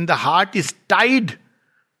in the heart is tied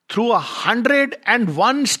through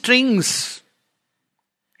 101 strings.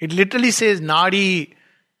 It literally says Nadi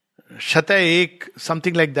Shata Ek,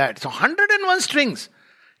 something like that. So 101 strings.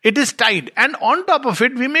 It is tied. And on top of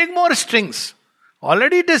it, we make more strings.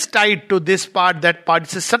 Already it is tied to this part, that part.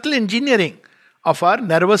 It's a subtle engineering of our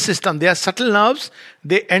nervous system. They are subtle nerves.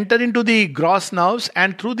 They enter into the gross nerves.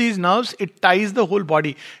 And through these nerves, it ties the whole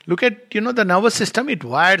body. Look at, the nervous system. It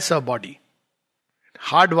wires our body.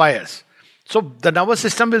 Hard wires. So the nervous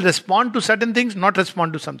system will respond to certain things, not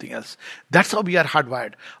respond to something else. That's how we are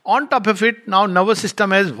hardwired. On top of it, now nervous system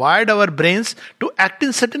has wired our brains to act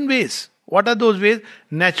in certain ways. What are those ways?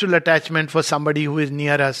 Natural attachment for somebody who is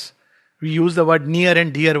near us. We use the word near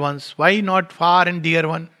and dear ones. Why not far and dear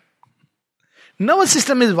one? Nervous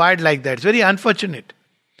system is wired like that. It's very unfortunate.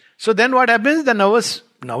 So then what happens? The nervous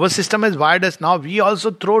system has wired us. Now we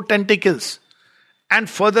also throw tentacles and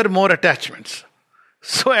further more attachments.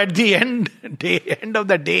 So at the end of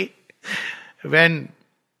the day, when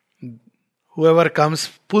whoever comes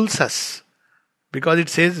pulls us, because it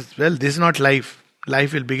says, well, this is not life.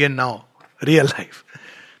 Life will begin now. Real life.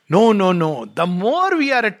 No. The more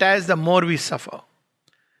we are attached, the more we suffer.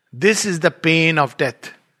 This is the pain of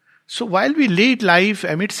death. So while we lead life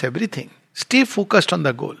amidst everything, stay focused on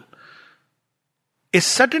the goal. A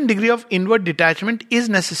certain degree of inward detachment is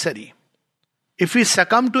necessary. If we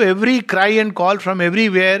succumb to every cry and call from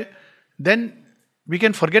everywhere, then we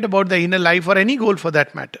can forget about the inner life or any goal for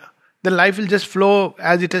that matter. The life will just flow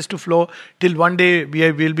as it has to flow till one day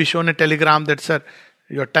we will be shown a telegram that, sir,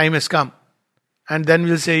 your time has come. And then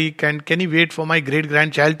we'll say, can you wait for my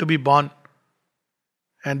great-grandchild to be born?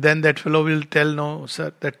 And then that fellow will tell, no,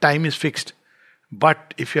 sir, that time is fixed.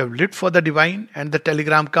 But if you have lived for the divine and the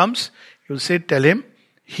telegram comes, you'll say, tell him,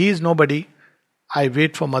 he is nobody. I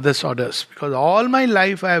wait for mother's orders. Because all my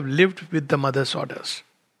life I have lived with the mother's orders.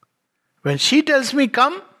 When she tells me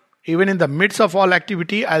come, even in the midst of all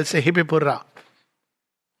activity, I'll say, Hippe Purra.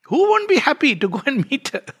 Who won't be happy to go and meet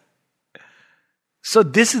her? So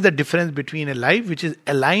this is the difference between a life which is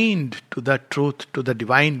aligned to the truth, to the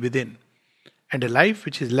divine within, and a life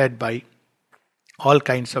which is led by all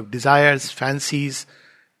kinds of desires, fancies,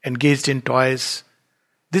 engaged in toys.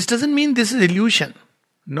 This doesn't mean this is illusion.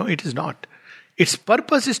 No, it is not. Its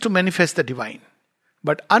purpose is to manifest the divine.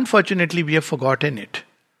 But unfortunately, we have forgotten it.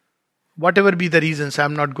 Whatever be the reasons,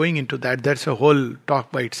 I'm not going into that. That's a whole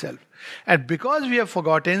talk by itself. And because we have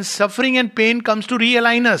forgotten, suffering and pain comes to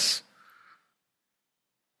realign us.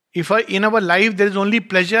 If in our life there is only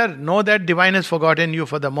pleasure, know that divine has forgotten you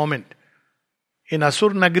for the moment. In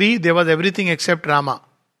Asur Nagri, there was everything except Rama.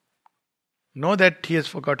 Know that he has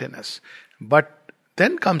forgotten us. But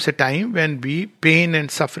then comes a time when pain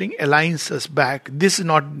and suffering aligns us back. This is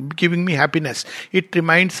not giving me happiness. It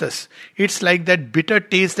reminds us. It's like that bitter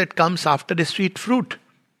taste that comes after a sweet fruit.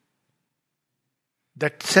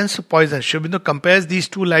 That sense of poison. Sri Aurobindo compares these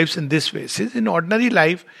two lives in this way. Says in ordinary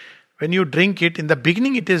life, when you drink it, in the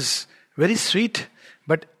beginning it is very sweet.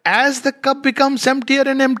 But as the cup becomes emptier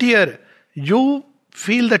and emptier, you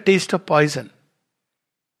feel the taste of poison.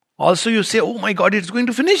 Also you say, oh my God, it's going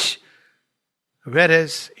to finish.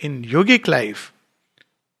 Whereas in yogic life,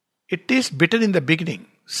 it tastes bitter in the beginning.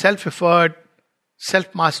 Self-effort,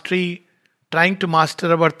 self-mastery, trying to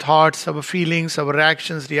master our thoughts, our feelings, our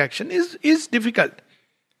reaction is difficult.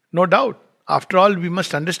 No doubt. After all, we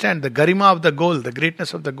must understand the garima of the goal, the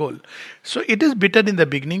greatness of the goal. So it is bitter in the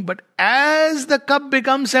beginning, but as the cup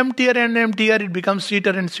becomes emptier and emptier, it becomes sweeter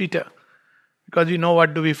and sweeter. Because we know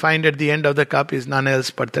what do we find at the end of the cup is none else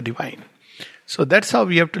but the divine. So that's how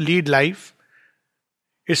we have to lead life.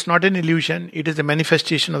 It's not an illusion, it is a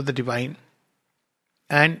manifestation of the divine.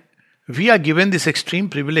 And we are given this extreme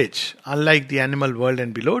privilege, unlike the animal world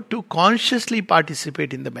and below, to consciously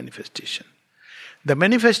participate in the manifestation. The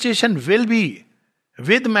manifestation will be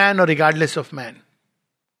with man or regardless of man.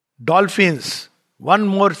 Dolphins, one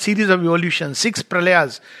more series of evolution, 6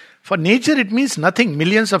 pralayas. For nature it means nothing,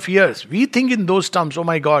 millions of years. We think in those terms, oh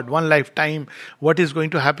my God, one lifetime, what is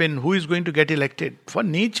going to happen, who is going to get elected. For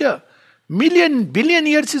nature, billion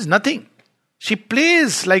years is nothing. She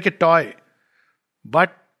plays like a toy.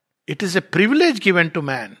 But it is a privilege given to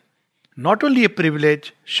man. Not only a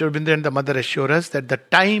privilege, Sri Aurobindo and the mother assure us that the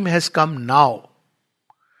time has come now.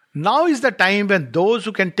 Now is the time when those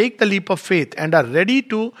who can take the leap of faith and are ready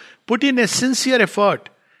to put in a sincere effort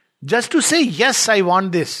just to say, yes, I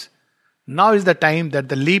want this. Now is the time that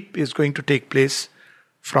the leap is going to take place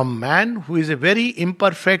from man, who is a very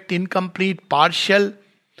imperfect, incomplete, partial,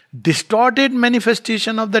 distorted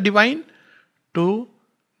manifestation of the divine, to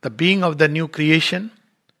the being of the new creation,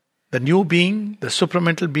 the new being, the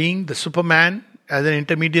supramental being, the Superman as an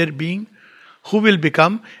intermediate being, who will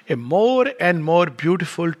become a more and more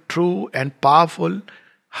beautiful, true and powerful,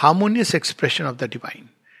 harmonious expression of the divine.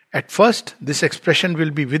 At first, this expression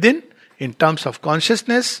will be within, in terms of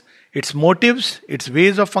consciousness, its motives, its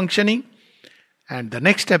ways of functioning. And the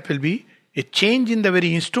next step will be a change in the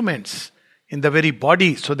very instruments, in the very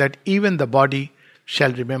body, so that even the body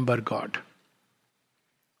shall remember God.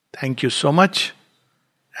 Thank you so much.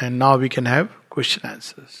 And now we can have question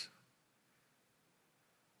answers.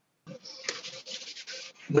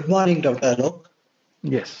 Good morning, Dr. Alok.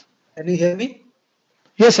 Yes. Can you hear me?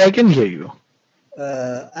 Yes, I can hear you.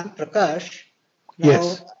 I'm Prakash. Now,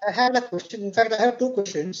 Yes. I had a question. In fact, I have 2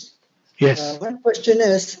 questions. Yes. One question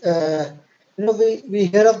is, we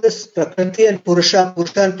hear of this Prakriti and Purusha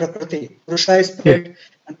and Prakriti. Purusha is spirit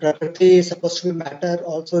and Prakriti is supposed to be matter.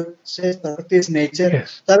 Also, it says Prakriti is nature.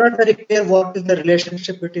 Yes. So I'm not very clear what is the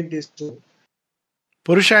relationship between these two.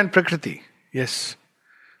 Purusha and Prakriti. Yes.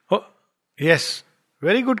 Oh, yes.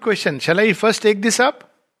 Very good question. Shall I first take this up?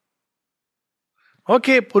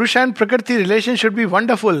 Okay, Purusha and Prakriti relation should be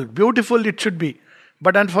wonderful, beautiful it should be.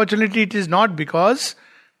 But unfortunately it is not, because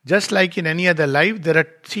just like in any other life, there are,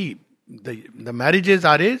 the marriages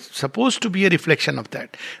are supposed to be a reflection of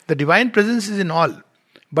that. The divine presence is in all.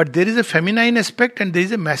 But there is a feminine aspect and there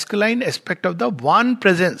is a masculine aspect of the one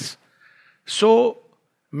presence. So,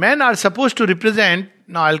 men are supposed to represent,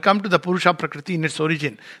 now I'll come to the Purusha Prakriti in its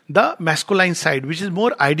origin, the masculine side, which is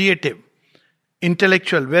more ideative,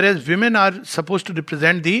 intellectual, whereas women are supposed to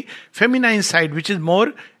represent the feminine side, which is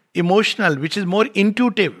more emotional, which is more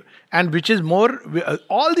intuitive, and which is more,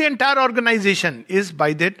 all the entire organization is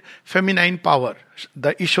by that feminine power,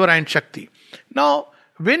 the Ishvara and Shakti. Now,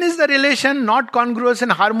 when is the relation not congruous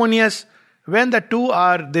and harmonious? When the two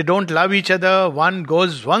they don't love each other, one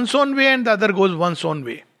goes one's own way and the other goes one's own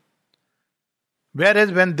way.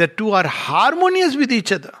 Whereas when the two are harmonious with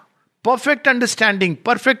each other, perfect understanding,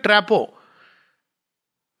 perfect rapport,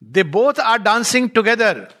 they both are dancing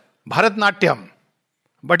together, Bharatnatyam.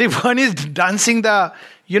 But if one is dancing the,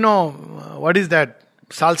 what is that?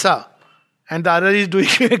 Salsa. And the other is doing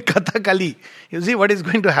Kathakali. You see what is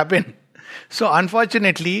going to happen. So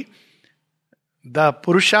unfortunately, the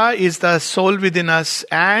Purusha is the soul within us,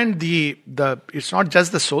 and the it's not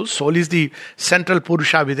just the soul. Soul is the central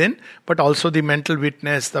Purusha within, but also the mental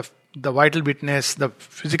witness, the vital witness, the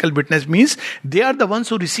physical witness, means they are the ones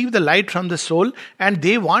who receive the light from the soul, and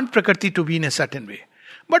they want Prakriti to be in a certain way.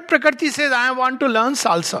 But Prakriti says, I want to learn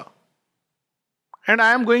salsa. And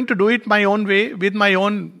I am going to do it my own way, with my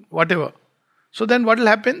own whatever. So then what will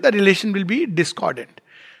happen? The relation will be discordant.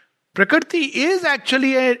 Prakriti is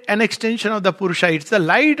actually an extension of the Purusha. It's the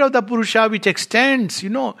light of the Purusha which extends.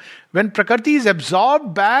 When Prakriti is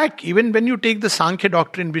absorbed back, even when you take the Sankhya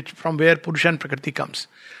doctrine, from where Purusha and Prakriti comes,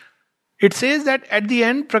 it says that at the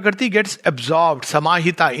end, Prakriti gets absorbed,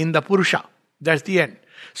 samahita, in the Purusha. That's the end.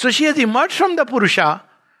 So she has emerged from the Purusha,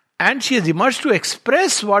 and she has emerged to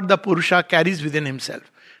express what the Purusha carries within himself.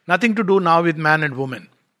 Nothing to do now with man and woman.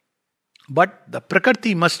 But the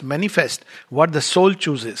Prakriti must manifest what the soul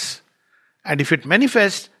chooses. And if it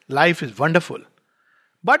manifests, life is wonderful.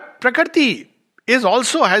 But Prakriti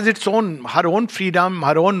also has her own freedom,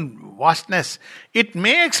 her own vastness. It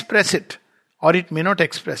may express it, or it may not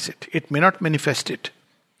express it. It may not manifest it.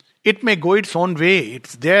 It may go its own way.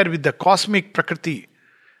 It's there with the cosmic Prakriti.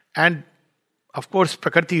 And of course,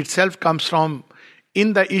 Prakriti itself comes from,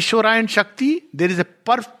 in the Ishvara and Shakti, there is a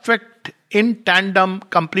perfect, in tandem,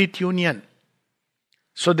 complete union.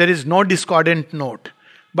 So there is no discordant note.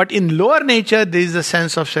 But in lower nature, there is a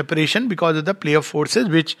sense of separation because of the play of forces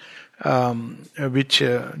which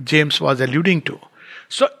James was alluding to.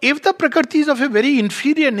 So if the Prakriti is of a very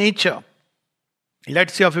inferior nature,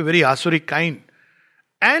 let's say of a very asuric kind,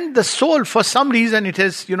 and the soul, for some reason, it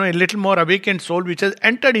has, a little more awakened soul which has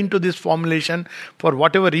entered into this formulation for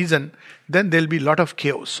whatever reason, then there will be a lot of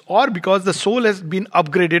chaos. Or because the soul has been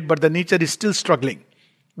upgraded, but the nature is still struggling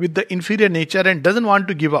with the inferior nature and doesn't want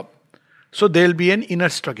to give up. So there will be an inner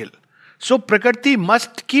struggle. So Prakriti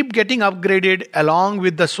must keep getting upgraded along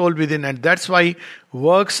with the soul within, and that's why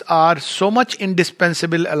works are so much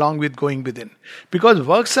indispensable along with going within. Because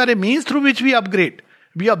works are a means through which we upgrade.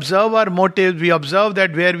 We observe our motives, we observe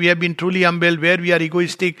that where we have been truly humble, where we are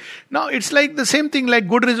egoistic. Now it's like the same thing, like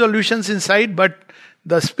good resolutions inside, but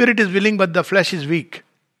the spirit is willing but the flesh is weak.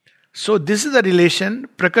 So this is the relation.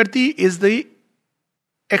 Prakriti is the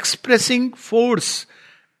expressing force,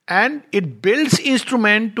 and it builds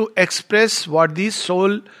instrument to express what the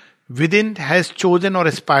soul within has chosen or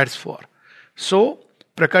aspires for. So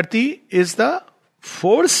Prakriti is the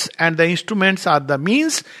force and the instruments are the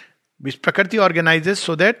means which Prakriti organizes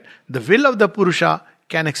so that the will of the Purusha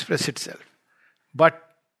can express itself. But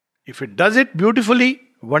if it does it beautifully,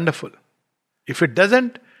 wonderful. If it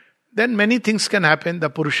doesn't, then many things can happen. The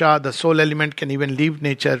Purusha, the soul element, can even leave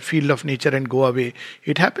nature, field of nature, and go away.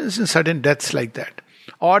 It happens in sudden deaths like that.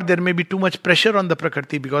 Or there may be too much pressure on the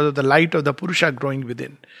Prakriti because of the light of the Purusha growing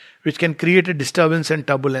within, which can create a disturbance and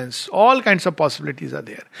turbulence. All kinds of possibilities are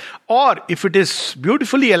there. Or if it is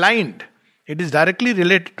beautifully aligned, it is directly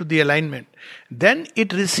related to the alignment, then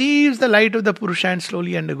it receives the light of the Purusha and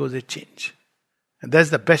slowly undergoes a change. And that's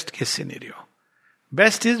the best case scenario.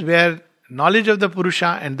 Best is where knowledge of the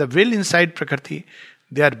Purusha and the will inside Prakriti,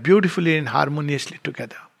 they are beautifully and harmoniously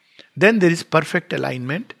together. Then there is perfect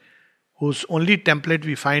alignment, whose only template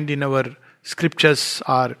we find in our scriptures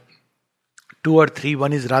are 2 or 3.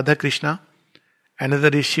 One is Radha Krishna, another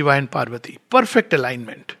is Shiva and Parvati. Perfect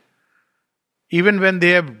alignment. Even when they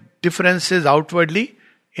have differences outwardly,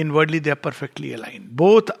 inwardly they are perfectly aligned.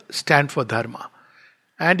 Both stand for dharma.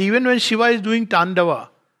 And even when Shiva is doing Tandava,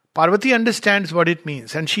 Parvati understands what it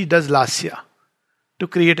means and she does Lasya to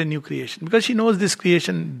create a new creation because she knows this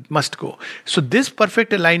creation must go. So this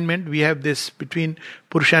perfect alignment, we have this between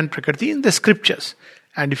Purusha and Prakriti in the scriptures.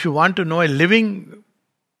 And if you want to know a living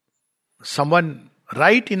someone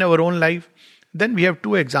right in our own life, then we have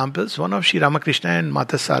 2 examples. One of Sri Ramakrishna and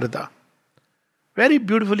Mata Sarada. Very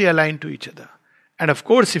beautifully aligned to each other. And of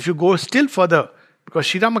course, if you go still further, because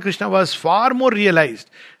Sri Ramakrishna was far more realized,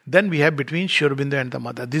 then we have between Sri Aurobindo and the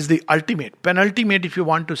mother. This is the ultimate, penultimate if you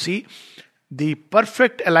want to see the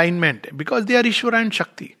perfect alignment, because they are Ishvara and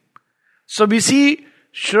Shakti. So we see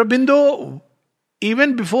Sri Aurobindo,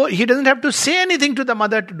 even before, he doesn't have to say anything to the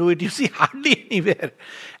mother to do it. You see, hardly anywhere.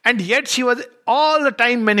 And yet she was all the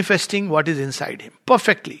time manifesting what is inside him,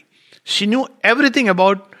 perfectly. She knew everything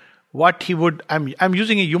about what he would, I'm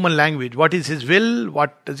using a human language, what is his will,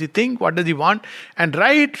 what does he think, what does he want, and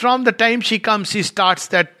right from the time she comes, he starts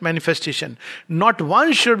that manifestation. Not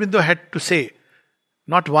once Sri Aurobindo had to say,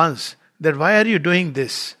 not once, that why are you doing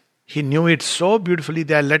this? He knew it so beautifully.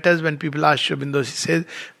 There are letters when people ask Sri Aurobindo, he says,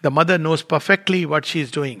 the mother knows perfectly what she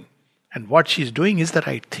is doing. And what she is doing is the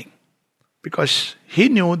right thing. Because he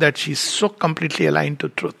knew that she is so completely aligned to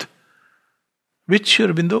truth. Which Sri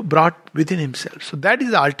Aurobindo brought within himself. So that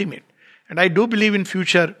is the ultimate. And I do believe in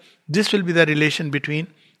future, this will be the relation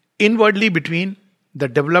inwardly between the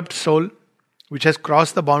developed soul, which has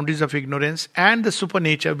crossed the boundaries of ignorance, and the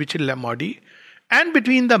supernature which will embody, and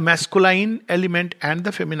between the masculine element and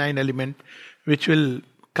the feminine element, which will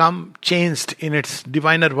come changed in its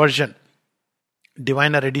diviner version,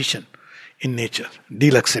 diviner edition in nature,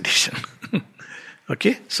 deluxe edition.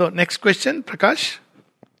 Okay, so next question, Prakash.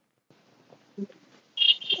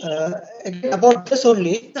 Again, about this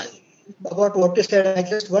only, about what you said, I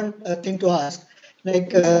just one thing to ask.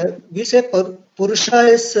 Like we say Purusha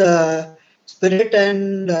is spirit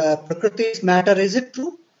and Prakriti is matter. Is it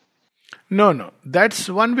true? No. That's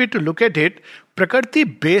one way to look at it. Prakriti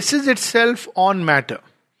bases itself on matter.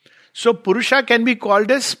 So Purusha can be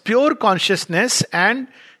called as pure consciousness, and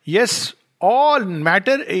yes, all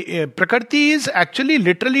matter, Prakriti is actually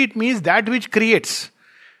literally it means that which creates.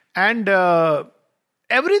 And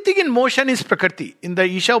everything in motion is Prakriti. In the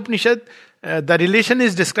Isha Upanishad, the relation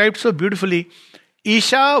is described so beautifully.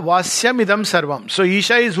 Isha Vasyam Idam Sarvam. So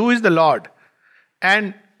Isha is who is the Lord.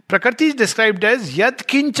 And Prakriti is described as Yat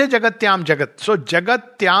Kincha Jagatyam Jagat. So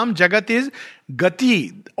Jagatyam Jagat is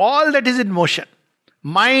Gati. All that is in motion.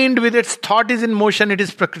 Mind with its thought is in motion, it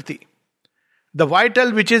is Prakriti. The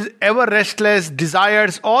vital which is ever restless,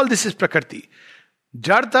 desires, all this is Prakriti.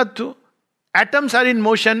 Jar Tattva, atoms are in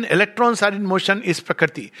motion, electrons are in motion, is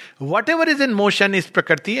Prakriti. Whatever is in motion is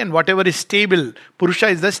Prakriti, and whatever is stable, Purusha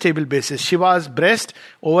is the stable basis. Shiva's breast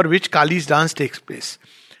over which Kali's dance takes place.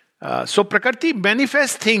 So Prakriti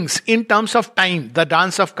manifests things in terms of time, the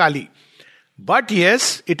dance of Kali. But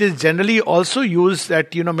yes, it is generally also used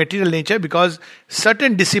at material nature, because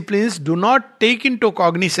certain disciplines do not take into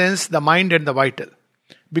cognizance the mind and the vital.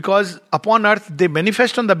 Because upon earth they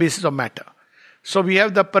manifest on the basis of matter. So we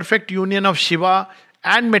have the perfect union of Shiva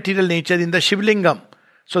and material nature in the Shivlingam.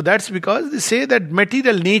 So that's because they say that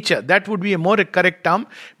material nature, that would be a more correct term,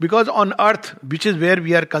 because on earth, which is where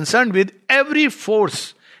we are concerned with, every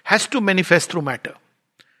force has to manifest through matter.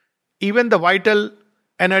 Even the vital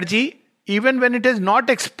energy, even when it is not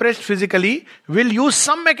expressed physically, will use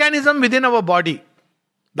some mechanism within our body.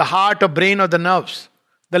 The heart or brain or the nerves,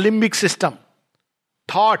 the limbic system,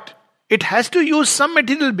 thought. It has to use some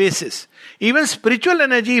material basis. Even spiritual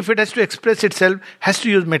energy, if it has to express itself, has to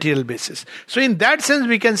use material basis. So in that sense,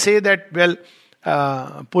 we can say that,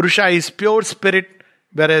 Purusha is pure spirit,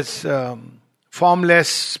 whereas formless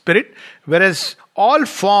spirit, whereas all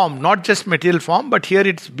form, not just material form, but here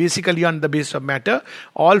it's basically on the basis of matter,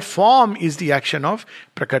 all form is the action of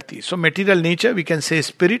Prakriti. So material nature, we can say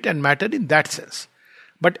spirit and matter in that sense.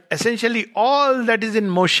 But essentially all that is in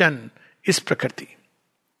motion is Prakriti.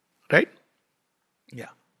 Right? Yeah.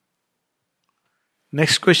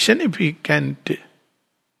 Next question, if we can.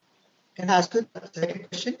 Can I ask you the second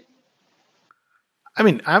question? I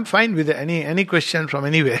mean, I'm fine with any question from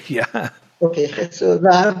anywhere. Yeah. Okay. So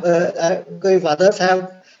if others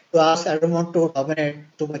have to ask, I don't want to dominate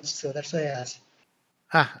too much. So that's why I asked.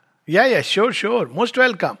 Yeah. Sure. Most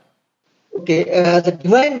welcome. Okay. The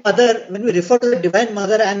Divine Mother, when we refer to the Divine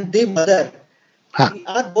Mother and the Mother,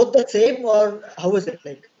 are both the same, or how is it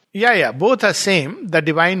like? Yeah, both are same. The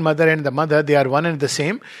Divine Mother and the Mother, they are one and the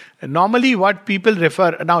same. Normally what people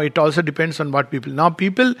refer, now it also depends on what people, now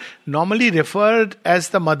people normally refer as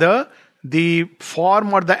the Mother, the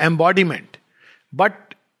form or the embodiment.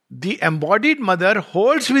 But the embodied Mother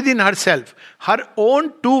holds within herself her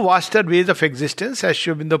own two vaster ways of existence, as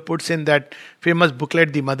Sri Aurobindo puts in that famous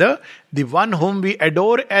booklet, The Mother. The one whom we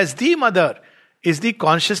adore as the Mother is the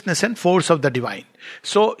consciousness and force of the divine.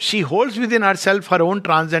 So she holds within herself her own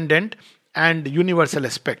transcendent and universal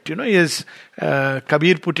aspect.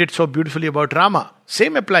 Kabir put it so beautifully about Rama.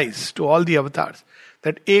 Same applies to all the avatars.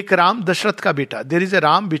 That Ek Ram Dashrath ka beta. There is a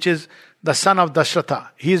Ram which is the son of Dashratha.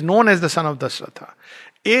 He is known as the son of Dashratha.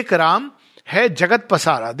 Ek Ram hai Jagat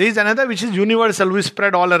Pasara. There is another which is universal, who is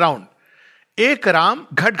spread all around. Ek Ram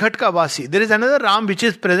Ghat Ghat Ka Vasi. There is another Ram which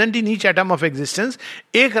is present in each atom of existence.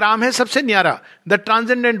 Ek Ram hai Sabse Nyara, the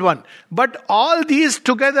transcendent one. But all these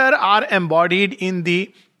together are embodied in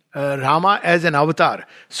the Rama as an avatar.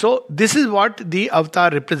 So this is what the avatar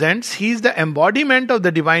represents. He is the embodiment of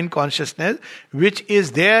the divine consciousness, which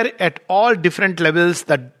is there at all different levels,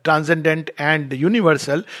 the transcendent and the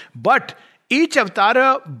universal. But each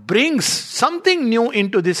avatara brings something new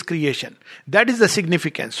into this creation. That is the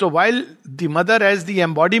significance. So while the mother as the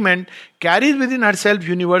embodiment carries within herself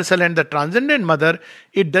universal and the transcendent mother,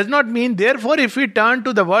 it does not mean therefore if we turn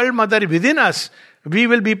to the world mother within us, we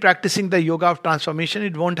will be practicing the yoga of transformation.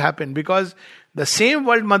 It won't happen, because the same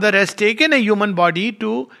world mother has taken a human body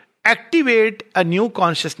to activate a new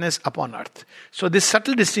consciousness upon earth. So this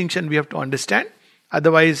subtle distinction we have to understand.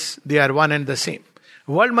 Otherwise, they are one and the same.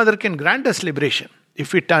 World Mother can grant us liberation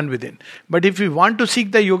if we turn within. But if we want to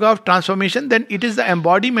seek the yoga of transformation, then it is the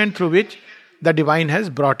embodiment through which the divine has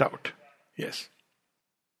brought out. Yes.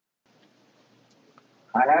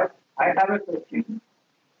 I have a question.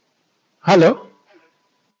 Hello.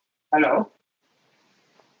 Hello.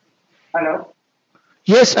 Hello.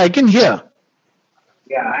 Yes, I can hear.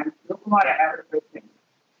 Yeah, I'm Sukumar. I have a question.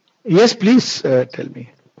 Yes, please tell me.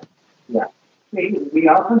 Yeah. See, we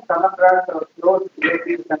often come across our close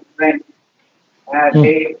relatives and friends.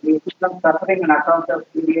 They become suffering on account of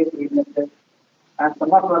serious illnesses, and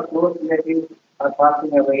some of our close relatives are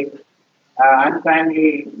passing away,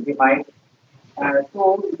 untimely demise.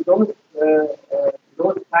 So those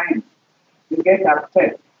times we get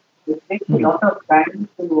upset. It takes a lot of time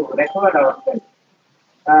to recover ourselves.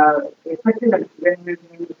 Especially when we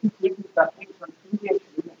see people suffering from serious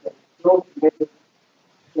illnesses, close relatives,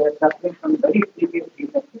 they are suffering from very serious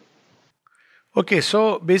illnesses. Okay,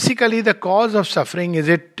 so basically the cause of suffering is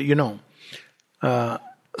it,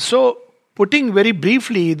 so putting very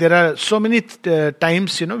briefly, there are so many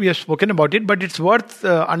times, we have spoken about it, but it's worth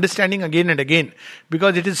understanding again and again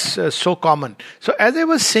because it is so common. So as I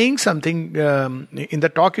was saying something in the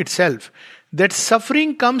talk itself, that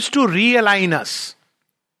suffering comes to realign us.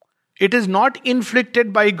 It is not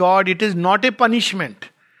inflicted by God, it is not a punishment.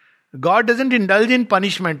 God doesn't indulge in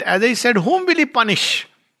punishment. As I said, whom will He punish?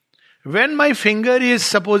 When my finger is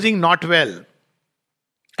supposing not well,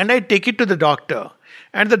 and I take it to the doctor,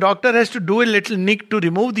 and the doctor has to do a little nick to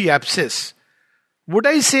remove the abscess, would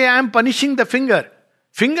I say I am punishing the finger?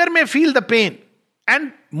 Finger may feel the pain,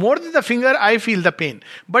 and more than the finger, I feel the pain.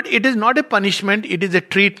 But it is not a punishment, it is a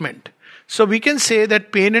treatment. So we can say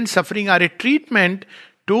that pain and suffering are a treatment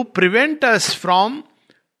to prevent us from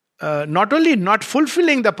not only not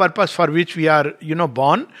fulfilling the purpose for which we are,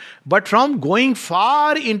 born, but from going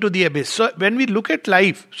far into the abyss. So when we look at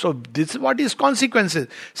life, so this is what is consequences.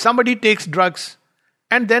 Somebody takes drugs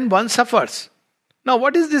and then one suffers. Now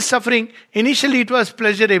what is this suffering? Initially it was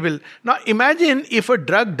pleasurable. Now imagine if a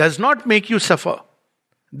drug does not make you suffer.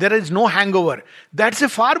 There is no hangover. That's a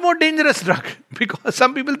far more dangerous drug, because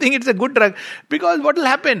some people think it's a good drug. Because what will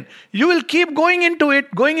happen? You will keep going into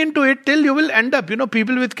it till you will end up,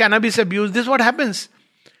 people with cannabis abuse. This is what happens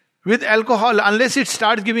with alcohol, unless it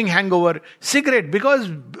starts giving hangover. Cigarette, because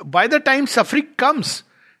by the time suffering comes,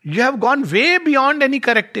 you have gone way beyond any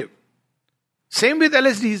corrective. Same with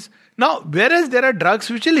LSDs. Now, whereas there are drugs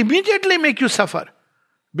which will immediately make you suffer,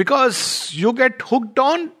 because you get hooked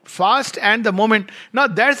on fast and the moment. Now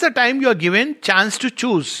that's the time you are given chance to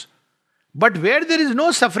choose. But where there is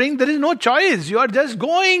no suffering, there is no choice. You are just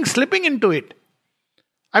slipping into it.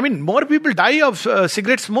 I mean, more people die of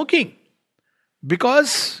cigarette smoking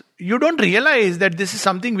because you don't realize that this is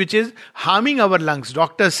something which is harming our lungs.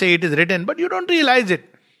 Doctors say it is written, but you don't realize it.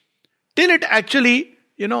 Till it actually,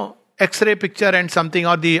 X-ray picture and something,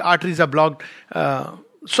 or the arteries are blocked.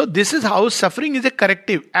 So this is how suffering is a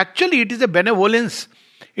corrective. Actually, it is a benevolence.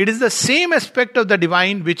 It is the same aspect of the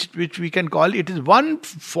divine which we can call, it is one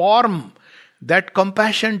form that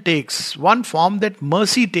compassion takes, one form that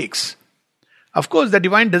mercy takes. Of course, the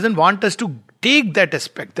divine doesn't want us to take that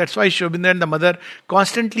aspect. That's why Sri Aurobindo and the mother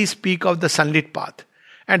constantly speak of the sunlit path.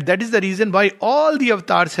 And that is the reason why all the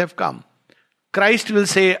avatars have come. Christ will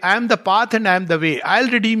say, I am the path and I am the way. I'll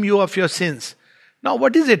redeem you of your sins. Now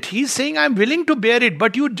what is it? He's saying, I'm willing to bear it,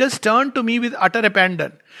 but you just turn to me with utter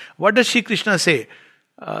abandon. What does Shri Krishna say?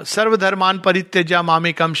 Sarva dharman parityaja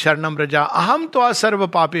mamekam sharanam raja aham tva sarva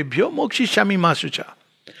papebhyo mokshishami masucha.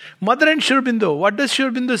 Mother and Sri Aurobindo, what does Sri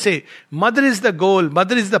Aurobindo say? Mother is the goal,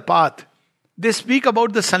 mother is the path. They speak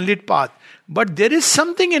about the sunlit path. But there is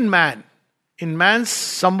something in man. In man's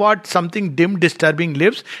somewhat something dim, disturbing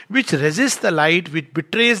lives, which resists the light, which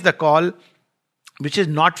betrays the call, which is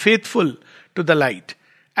not faithful to the light.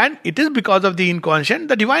 And it is because of the inconscient.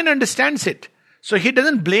 The divine understands it. So he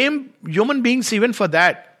doesn't blame human beings even for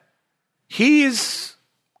that. He is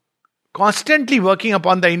constantly working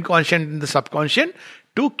upon the inconscient and the subconscious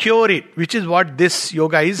to cure it, which is what this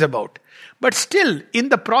yoga is about. But still, in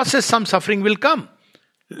the process, some suffering will come.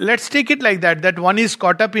 Let's take it like that one is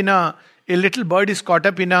caught up in a little bird is caught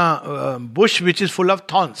up in a bush which is full of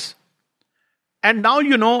thorns. And now,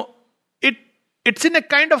 it It's in a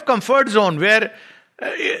kind of comfort zone where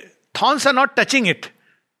thorns are not touching it.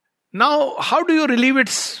 Now, how do you relieve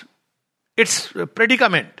its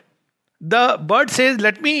predicament? The bird says,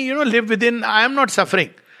 let me, live within, I am not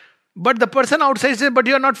suffering. But the person outside says, but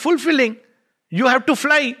you are not fulfilling. You have to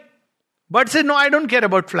fly. Bird says, no, I don't care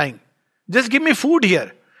about flying. Just give me food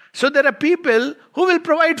here. So there are people who will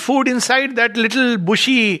provide food inside that little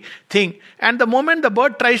bushy thing. And the moment the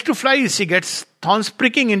bird tries to fly, she gets thorns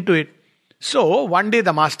pricking into it. So one day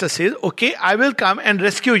the master says, okay, I will come and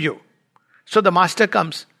rescue you. So the master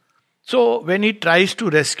comes. So when he tries to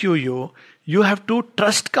rescue you, you have to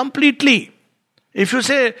trust completely. If you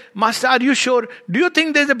say, Master, are you sure? Do you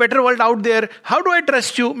think there's a better world out there? How do I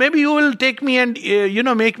trust you? Maybe you will take me and,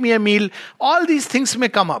 make me a meal. All these things may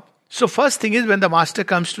come up. So first thing is, when the master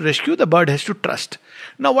comes to rescue, the bird has to trust.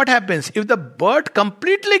 Now what happens? If the bird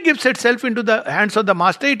completely gives itself into the hands of the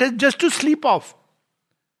master, it has just to sleep off.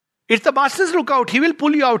 It's the master's lookout. He will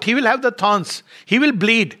pull you out. He will have the thorns. He will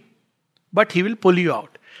bleed. But he will pull you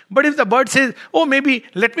out. But if the bird says, oh, maybe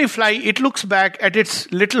let me fly, it looks back at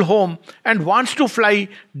its little home and wants to fly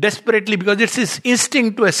desperately because it's its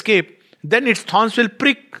instinct to escape, then its thorns will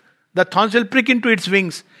prick. The thorns will prick into its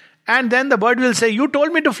wings. And then the bird will say, you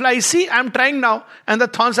told me to fly. See, I'm trying now. And the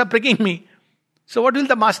thorns are pricking me. So what will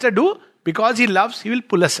the master do? Because he loves, he will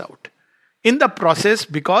pull us out. In the process,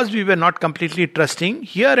 because we were not completely trusting,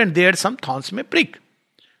 here and there some thorns may prick.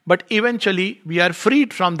 But eventually we are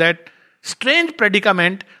freed from that strange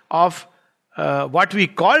predicament of what we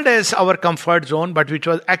called as our comfort zone, but which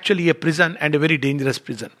was actually a prison, and a very dangerous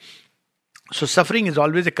prison. So suffering is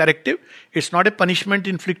always a corrective. It's not a punishment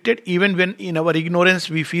inflicted, even when in our ignorance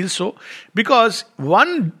we feel so. Because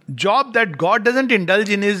one job that God doesn't indulge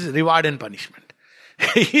in is reward and punishment.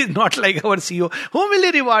 He is not like our CEO. Whom will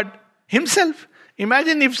he reward? Himself.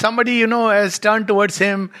 Imagine if somebody, has turned towards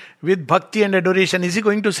him with bhakti and adoration. Is he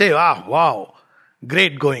going to say, wow,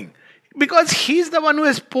 great going? Because he's the one who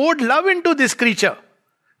has poured love into this creature.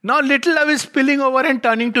 Now little love is spilling over and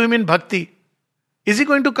turning to him in bhakti. Is he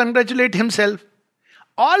going to congratulate himself?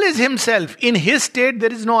 All is himself. In his state,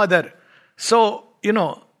 there is no other. So,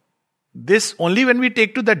 this only when we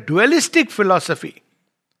take to the dualistic philosophy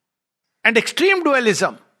and extreme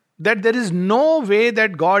dualism, that there is no way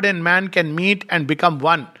that God and man can meet and become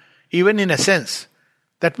one, even in essence.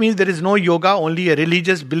 That means there is no yoga, only a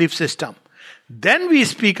religious belief system. Then we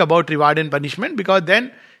speak about reward and punishment, because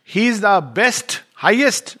then he is the best,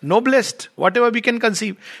 highest, noblest, whatever we can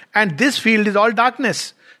conceive. And this field is all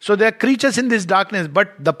darkness. So there are creatures in this darkness.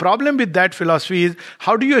 But the problem with that philosophy is,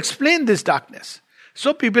 how do you explain this darkness?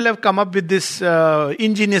 So people have come up with this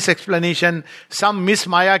ingenious explanation. Some Miss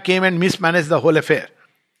Maya came and mismanaged the whole affair.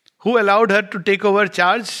 Who allowed her to take over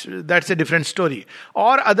charge? That's a different story.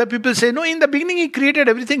 Or other people say, no, in the beginning he created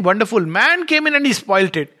everything wonderful. Man came in and he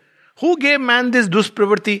spoilt it. Who gave man this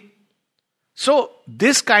duspravrti? So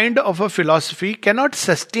this kind of a philosophy cannot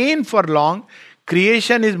sustain for long.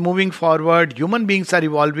 Creation is moving forward, human beings are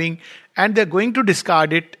evolving, and they're going to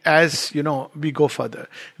discard it as, we go further.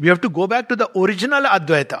 We have to go back to the original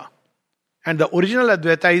Advaita. And the original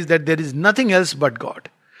Advaita is that there is nothing else but God.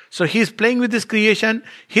 So he is playing with this creation,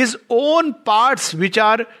 his own parts which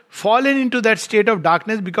are fallen into that state of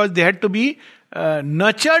darkness because they had to be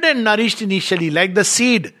nurtured and nourished initially, like the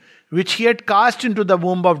seed which he had cast into the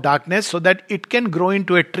womb of darkness so that it can grow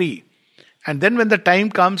into a tree. And then when the time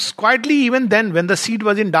comes, quietly even then, when the seed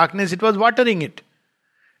was in darkness, it was watering it.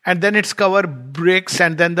 And then its cover breaks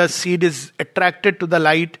and then the seed is attracted to the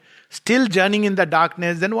light, still journeying in the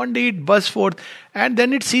darkness. Then one day it bursts forth and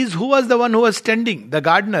then it sees who was the one who was tending, the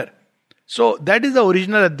gardener. So that is the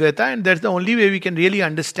original Advaita, and that's the only way we can really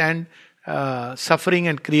understand suffering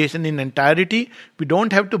and creation in entirety. We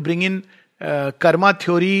don't have to bring in karma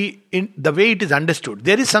theory in the way it is understood.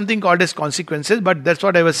 There is something called as consequences, but that's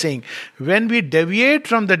what I was saying. When we deviate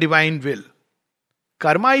from the divine will,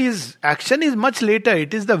 action is much later.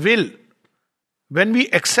 It is the will. When we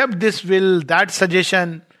accept this will, that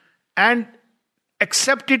suggestion, and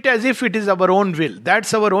accept it as if it is our own will,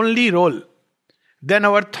 that's our only role. Then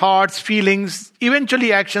our thoughts, feelings,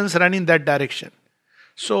 eventually actions run in that direction.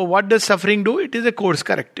 So what does suffering do? It is a course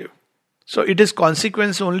corrective. So it is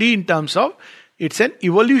consequence only in terms of, it's an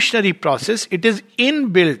evolutionary process. It is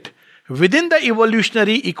inbuilt within the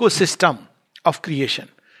evolutionary ecosystem of creation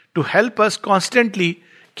to help us constantly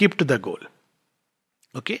keep to the goal.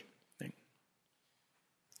 Okay?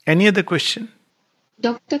 Any other question?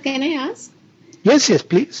 Doctor, can I ask? Yes,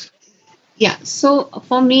 please. Yeah, so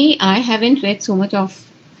for me, I haven't read so much of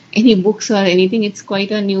any books or anything. It's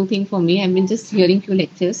quite a new thing for me. I've been just hearing few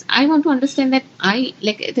lectures. I want to understand that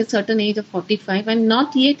at a certain age of 45, I'm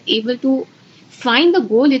not yet able to find the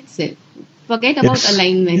goal itself. Forget about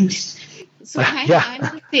alignment. So I'm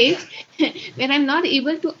at the stage where I'm not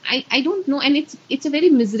able to, I don't know, and it's a very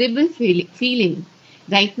miserable feeling.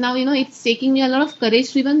 Right now, it's taking me a lot of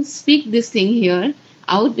courage to even speak this thing here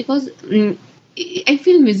out, because I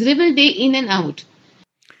feel miserable day in and out.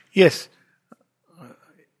 Yes.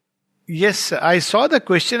 Yes, I saw the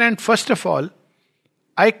question, and first of all,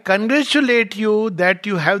 I congratulate you that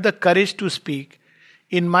you have the courage to speak.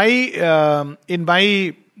 In my,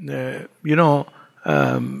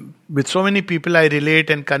 with so many people I relate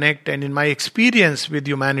and connect, and in my experience with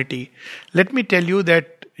humanity, let me tell you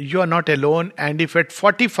that you are not alone. And if at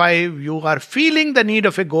 45 you are feeling the need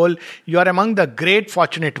of a goal, you are among the great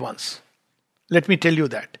fortunate ones. Let me tell you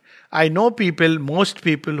that. I know people, most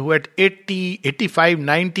people who at 80, 85,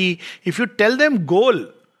 90, if you tell them goal,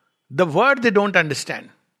 the word they don't understand.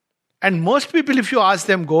 And most people, if you ask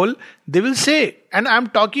them goal, they will say, and I'm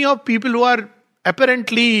talking of people who are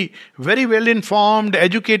apparently very well informed,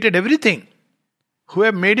 educated, everything, who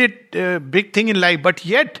have made it a big thing in life. But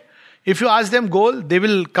yet, if you ask them goal, they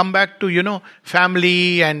will come back to,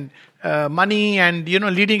 family and money and,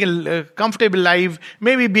 leading a comfortable life,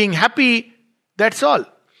 maybe being happy. That's all.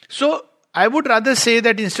 So, I would rather say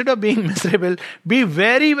that instead of being miserable, be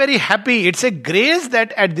very, very happy. It's a grace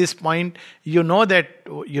that at this point, that,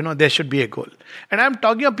 there should be a goal. And I'm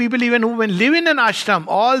talking of people even who live in an ashram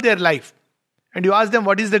all their life. And you ask them,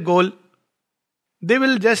 what is the goal? They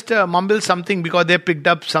will just mumble something because they picked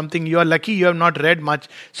up something. You are lucky you have not read much.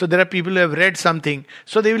 So there are people who have read something.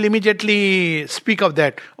 So they will immediately speak of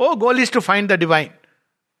that. Oh, goal is to find the divine.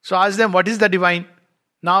 So ask them, what is the divine?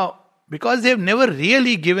 Now, because they have never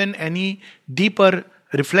really given any deeper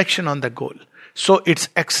reflection on the goal. So it's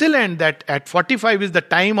excellent that at 45 is the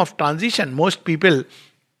time of transition. Most people,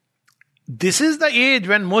 this is the age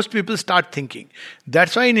when most people start thinking.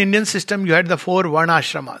 That's why in Indian system you had the 4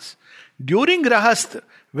 varnashramas. During Grahastha,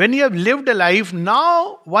 when you have lived a life,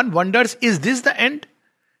 now one wonders, is this the end?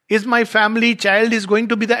 Is my family, child is going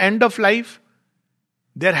to be the end of life?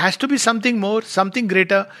 There has to be something more, something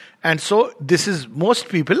greater. And so this is most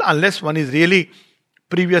people, unless one is really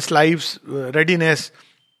previous lives, readiness,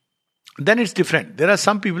 then it's different. There are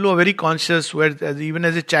some people who are very conscious, who are, even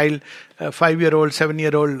as a child, 5-year-old,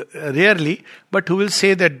 7-year-old, rarely, but who will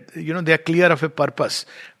say that, they are clear of a purpose.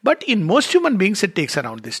 But in most human beings, it takes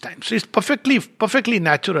around this time. So it's perfectly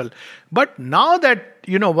natural. But now that,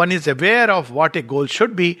 one is aware of what a goal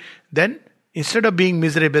should be, then instead of being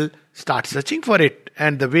miserable, start searching for it.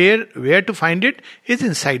 And the where to find it is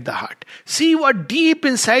inside the heart. See what deep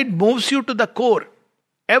inside moves you to the core.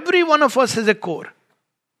 Every one of us has a core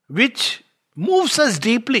which moves us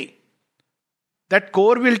deeply. That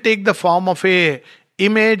core will take the form of a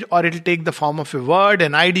image, or it will take the form of a word,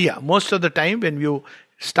 an idea. Most of the time when you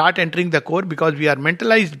start entering the core, because we are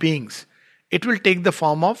mentalized beings, it will take the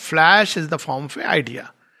form of flash as the form of an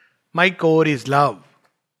idea. My core is love.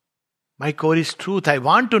 My core is truth. I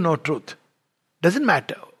want to know truth. Doesn't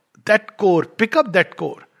matter. That core, pick up that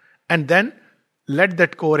core, and then let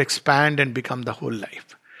that core expand and become the whole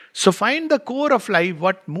life. So find the core of life,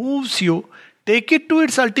 what moves you, take it to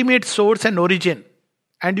its ultimate source and origin,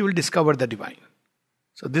 and you will discover the divine.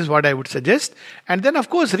 So this is what I would suggest. And then of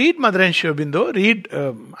course read Mother and Sri Aurobindo, read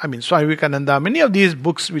Swami Vivekananda, many of these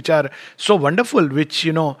books which are so wonderful, which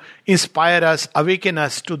inspire us, awaken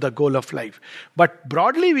us to the goal of life. But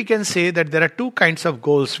broadly we can say that there are 2 kinds of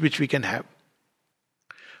goals which we can have.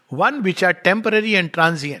 One which are temporary and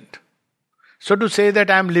transient. So to say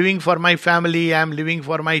that I am living for my family, I am living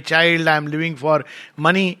for my child, I am living for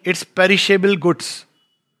money, it's perishable goods.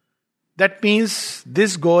 That means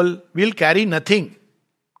this goal will carry nothing.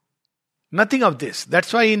 Nothing of this.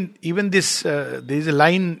 That's why in even this, there is a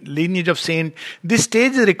lineage of saint, this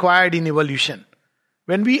stage is required in evolution.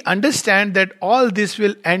 When we understand that all this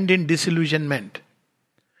will end in disillusionment.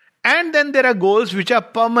 And then there are goals which are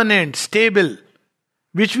permanent, stable,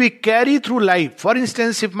 which we carry through life. For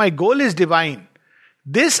instance, if my goal is divine,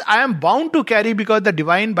 this I am bound to carry, because the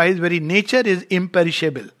divine by its very nature is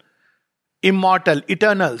imperishable, immortal,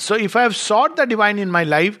 eternal. So if I have sought the divine in my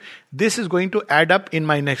life, this is going to add up in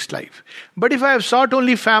my next life. But if I have sought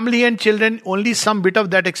only family and children, only some bit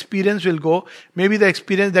of that experience will go. Maybe the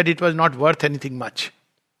experience that it was not worth anything much,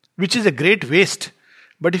 which is a great waste.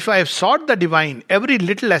 But if I have sought the divine, every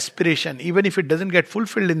little aspiration, even if it doesn't get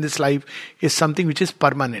fulfilled in this life, is something which is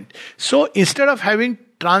permanent. So instead of having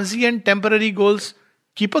transient, temporary goals,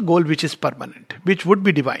 keep a goal which is permanent, which would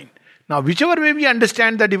be divine. Now, whichever way we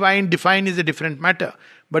understand the divine, define is a different matter.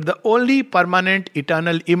 But the only permanent,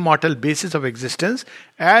 eternal, immortal basis of existence,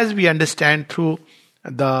 as we understand through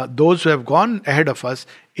those who have gone ahead of us,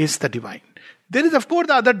 is the divine. There is, of course,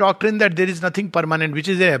 the other doctrine that there is nothing permanent, which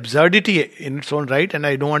is an absurdity in its own right, and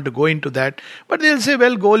I don't want to go into that. But they'll say,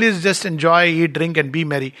 well, goal is just enjoy, eat, drink, and be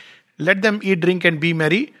merry. Let them eat, drink, and be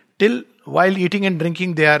merry till while eating and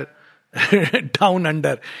drinking they are down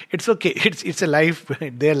under. It's okay. It's a life,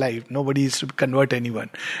 their life. Nobody is to convert anyone.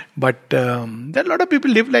 But there are a lot of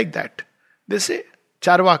people live like that. They say,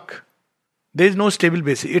 charvak. There is no stable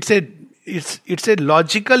basis. It's a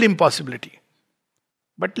logical impossibility.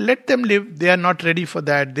 But let them live. They are not ready for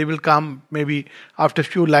that. They will come maybe after a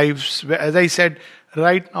few lives. As I said,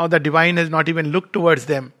 right now the divine has not even looked towards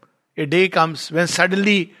them. A day comes when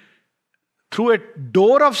suddenly, through a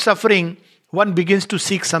door of suffering, one begins to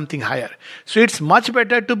seek something higher. So it's much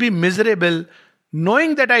better to be miserable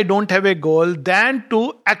knowing that I don't have a goal than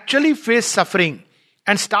to actually face suffering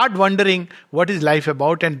and start wondering what is life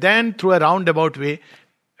about, and then through a roundabout way,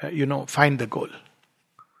 find the goal.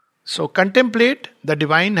 So contemplate. The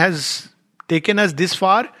divine has taken us this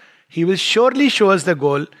far. He will surely show us the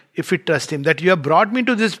goal if we trust him. That you have brought me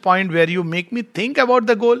to this point where you make me think about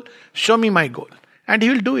the goal. Show me my goal. And he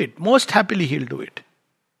will do it. Most happily he will do it.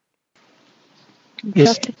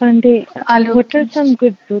 Yes. Dr. Pandey, what are some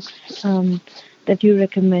good books that you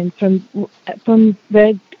recommend from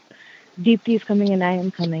where Deepti is coming and I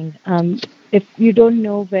am coming? If you don't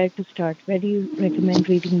know where to start, where do you recommend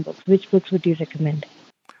reading books? Which books would you recommend?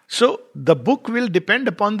 So the book will depend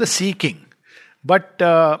upon the seeking. But,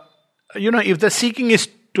 if the seeking is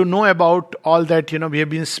to know about all that, we have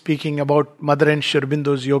been speaking about Mother and Sri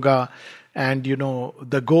Aurobindo's yoga and,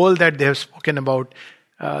 the goal that they have spoken about,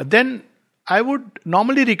 then I would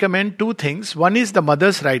normally recommend two things. One is the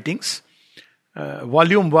Mother's writings,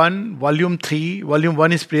 Volume 1, Volume 3. Volume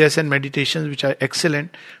 1 is Prayers and Meditations, which are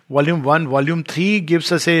excellent. Volume 1, Volume 3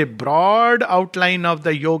 gives us a broad outline of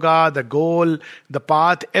the yoga, the goal, the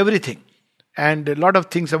path, everything. And a lot of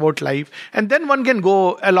things about life. And then one can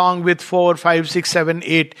go along with 4, 5, 6, 7,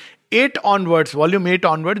 8. 8 onwards, volume 8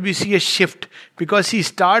 onwards, we see a shift because he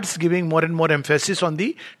starts giving more and more emphasis on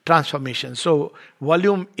the transformation. So,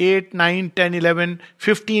 volume 8, 9, 10, 11,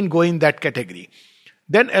 15 go in that category.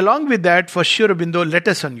 Then along with that, for Sri Aurobindo,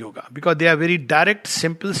 letters on yoga, because they are very direct,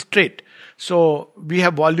 simple, straight. So, we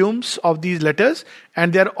have volumes of these letters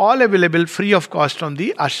and they are all available free of cost on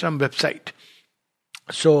the ashram website.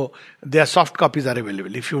 So, their soft copies are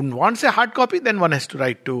available. If you want a hard copy, then one has to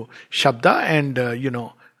write to Shabda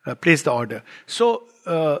and, place the order. So,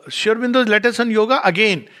 Sri Aurobindo's letters on yoga,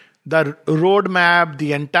 again, the roadmap,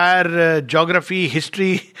 the entire geography,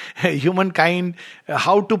 history, humankind,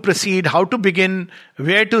 how to proceed, how to begin,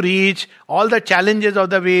 where to reach, all the challenges of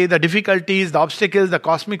the way, the difficulties, the obstacles, the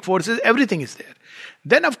cosmic forces, everything is there.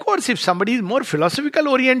 Then, of course, if somebody is more philosophical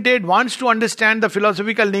oriented, wants to understand the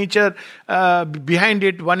philosophical nature behind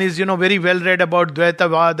it, one is, very well read about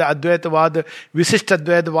Dvaitavad, Advaitavad,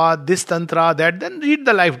 Visishtadvaitavad, this Tantra, that, then read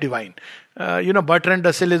the Life Divine. Bertrand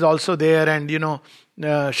Russell is also there and,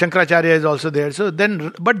 Shankaracharya is also there. So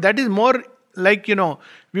then, but that is more like,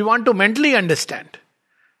 we want to mentally understand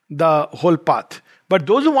the whole path. But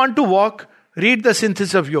those who want to walk, read the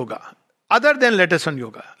Synthesis of Yoga. Other than letters on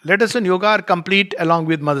yoga. Letters on yoga are complete along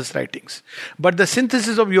with Mother's writings. But the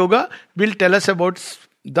Synthesis of Yoga will tell us about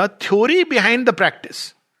the theory behind the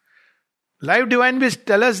practice. Life Divine will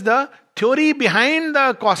tell us the theory behind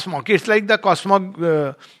the cosmos. It's like the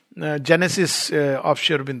cosmos genesis of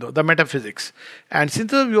Sri Aurobindo, the metaphysics. And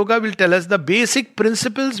Synthesis of Yoga will tell us the basic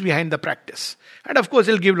principles behind the practice. And of course,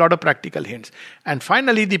 it'll give a lot of practical hints. And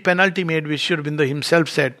finally, the penultimate, which Sri Aurobindo himself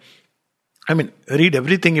said, read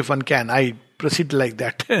everything if one can. I proceed like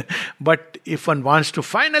that. But if one wants to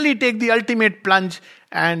finally take the ultimate plunge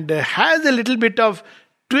and has a little bit of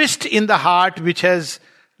twist in the heart, which has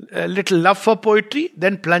a little love for poetry,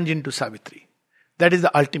 then plunge into Savitri. That is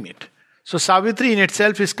the ultimate. So Savitri in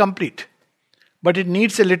itself is complete. But it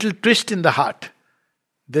needs a little twist in the heart.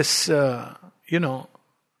 This, that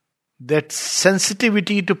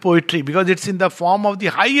sensitivity to poetry, because it's in the form of the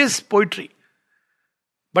highest poetry.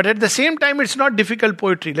 But at the same time, it's not difficult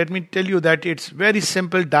poetry. Let me tell you that it's very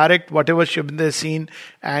simple, direct, whatever Sri Aurobindo has seen,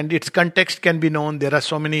 and its context can be known. There are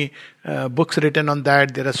so many books written on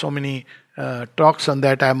that. There are so many talks on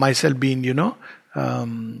that. I have myself been,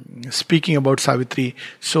 speaking about Savitri.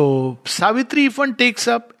 So, Savitri, if one takes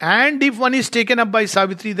up, and if one is taken up by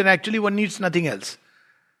Savitri, then actually one needs nothing else.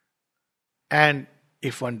 And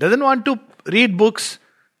if one doesn't want to read books,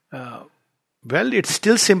 it's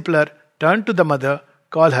still simpler. Turn to the Mother.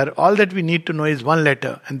 Call her. All that we need to know is one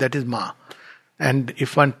letter, and that is Ma. And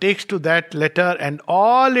if one takes to that letter and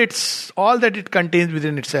all that it contains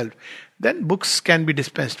within itself, then books can be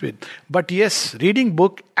dispensed with. But yes, reading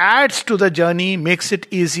book adds to the journey, makes it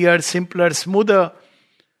easier, simpler, smoother,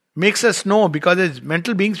 makes us know, because as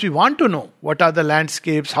mental beings we want to know what are the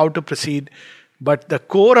landscapes, how to proceed. But the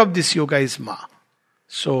core of this yoga is Ma.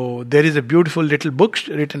 So there is a beautiful little book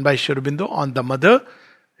written by Sri Aurobindo on the mother.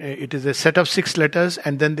 It is a set of 6 letters,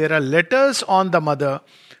 and then there are letters on the mother.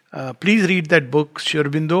 Please read that book, Sri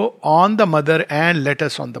Aurobindo on the mother and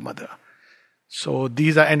letters on the mother. So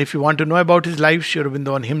these are, and if you want to know about his life, Sri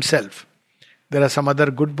Aurobindo on himself. There are some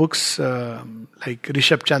other good books like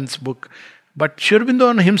Rishabh Chand's book. But Sri Aurobindo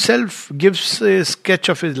on himself gives a sketch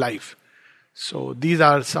of his life. So these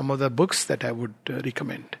are some of the books that I would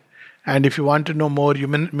recommend. And if you want to know more, you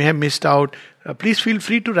may have missed out, please feel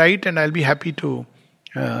free to write and I'll be happy to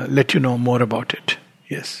let you know more about it.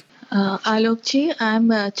 Yes. Alokji, I'm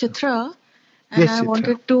Chitra. And Yes, I Chitra.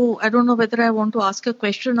 wanted to, I don't know whether I want to ask a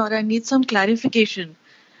question or I need some clarification.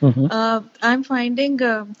 I'm finding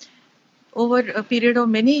over a period of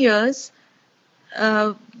many years,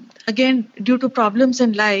 again, due to problems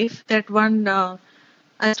in life, that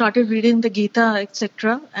I started reading the Gita,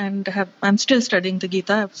 etc. And I'm still studying the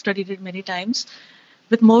Gita. I've studied it many times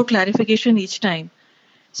with more clarification each time.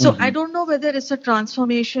 So I don't know whether it's a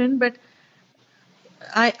transformation, but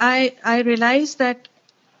I realize that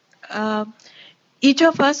each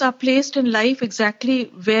of us are placed in life exactly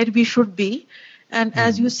where we should be. And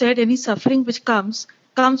as you said, any suffering which comes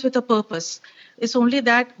with a purpose. It's only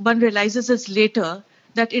that one realizes it later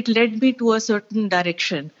that it led me to a certain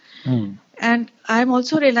direction. And I'm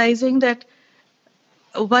also realizing that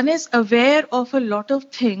one is aware of a lot of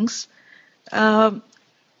things.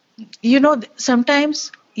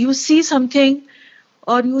 Sometimes you see something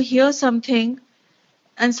or you hear something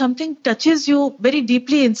and something touches you very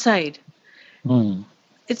deeply inside.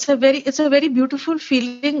 It's a very beautiful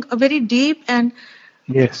feeling, a very deep and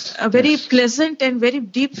a very pleasant and very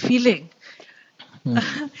deep feeling.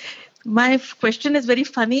 My question is very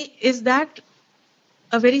funny. Is that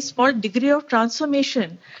a very small degree of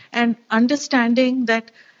transformation and understanding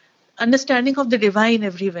of the divine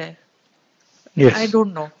everywhere? Yes. I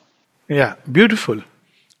don't know. Yeah, beautiful.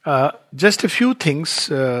 Just a few things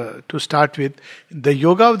to start with. The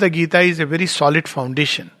yoga of the Gita is a very solid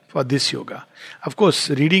foundation for this yoga. Of course,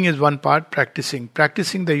 reading is one part, practicing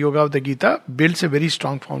the yoga of the Gita builds a very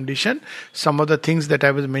strong foundation. Some of the things that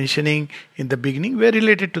I was mentioning in the beginning were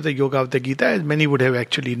related to the yoga of the Gita, as many would have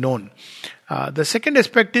actually known. The second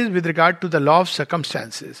aspect is with regard to the law of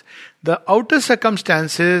circumstances. The outer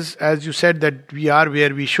circumstances, as you said, that we are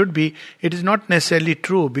where we should be, it is not necessarily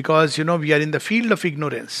true, because we are in the field of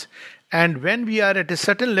ignorance. And when we are at a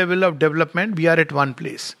certain level of development, we are at one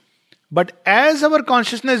place. But as our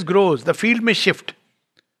consciousness grows, the field may shift.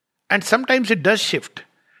 And sometimes it does shift.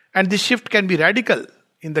 And this shift can be radical.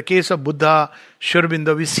 In the case of Buddha, Sri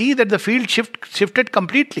Aurobindo, we see that the field shifted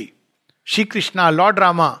completely. Shri Krishna, Lord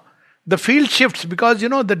Rama, the field shifts because,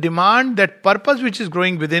 the demand, that purpose which is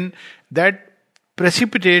growing within, that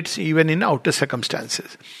precipitates even in outer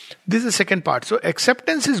circumstances. This is the second part. So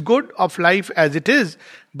acceptance is good of life as it is,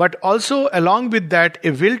 but also along with that,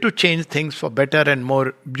 a will to change things for better and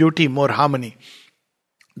more beauty, more harmony.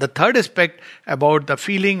 The third aspect about the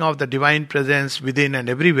feeling of the divine presence within and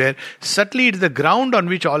everywhere, subtly it is the ground on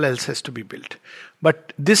which all else has to be built.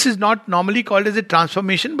 But this is not normally called as a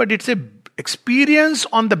transformation, but it's a experience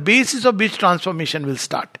on the basis of which transformation will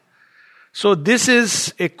start. So this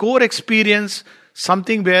is a core experience,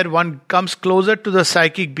 something where one comes closer to the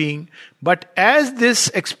psychic being. But as this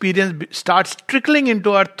experience starts trickling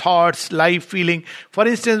into our thoughts, life, feeling, for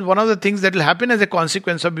instance, one of the things that will happen as a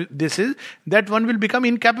consequence of this is that one will become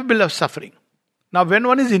incapable of suffering. Now, when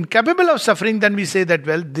one is incapable of suffering, then we say that,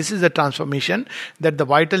 well, this is a transformation, that the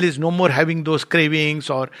vital is no more having those cravings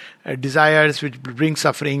or desires which bring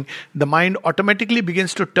suffering. The mind automatically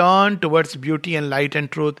begins to turn towards beauty and light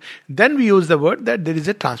and truth. Then we use the word that there is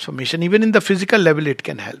a transformation. Even in the physical level, it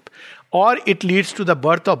can help. Or it leads to the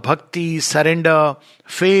birth of bhakti, surrender,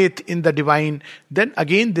 faith in the divine. Then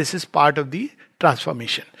again, this is part of the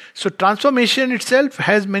transformation. So transformation itself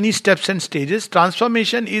has many steps and stages.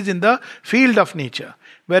 Transformation is in the field of nature,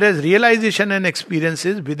 whereas realization and experience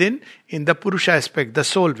is within, in the Purusha aspect, the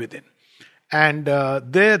soul within. And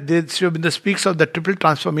there Sri Aurobindo speaks of the triple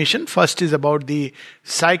transformation. First is about the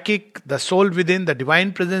psychic, the soul within, the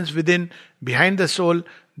divine presence within, behind the soul.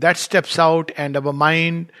 That steps out, and our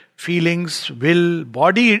mind, feelings, will,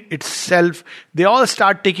 body itself, they all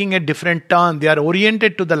start taking a different turn. They are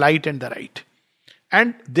oriented to the light and the right.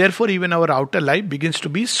 And therefore even our outer life begins to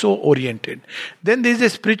be so oriented. Then there is a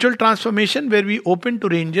spiritual transformation where we open to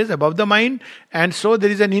ranges above the mind, and so there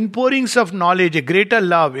is an inpourings of knowledge, a greater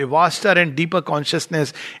love, a vaster and deeper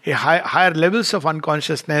consciousness, a higher levels of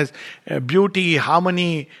unconsciousness, beauty,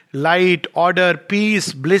 harmony, light, order,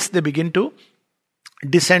 peace, bliss. They begin to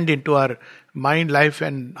descend into our mind, life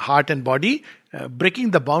and heart and body,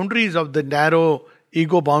 breaking the boundaries of the narrow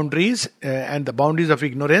ego boundaries and the boundaries of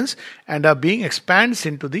ignorance, and our being expands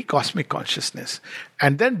into the cosmic consciousness.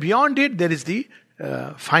 And then beyond it there is the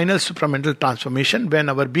final supramental transformation. When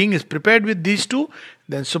our being is prepared with these two,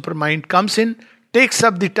 then supermind comes in, takes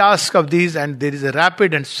up the task of these, and there is a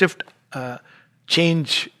rapid and swift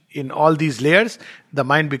change in all these layers. The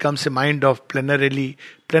mind becomes a mind of plenary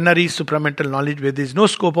supramental knowledge where there is no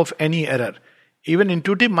scope of any error. Even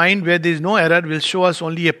intuitive mind where there is no error will show us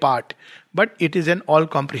only a part, but it is an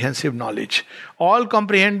all-comprehensive knowledge. All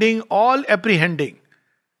comprehending, all apprehending,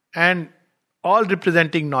 and all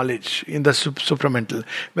representing knowledge in the supramental.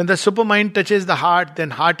 When the supermind touches the heart, then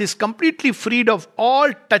heart is completely freed of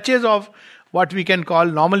all touches of what we can call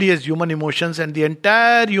normally as human emotions, and the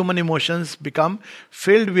entire human emotions become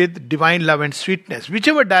filled with divine love and sweetness.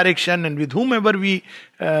 Whichever direction and with whomever we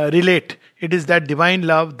relate, it is that divine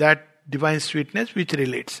love, that divine sweetness which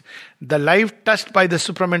relates. The life touched by the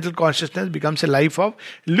supramental consciousness becomes a life of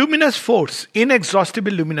luminous force,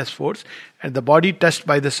 inexhaustible luminous force, and the body touched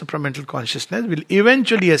by the supramental consciousness will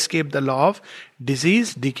eventually escape the law of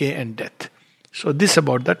disease, decay and death. So this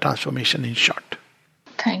about the transformation in short.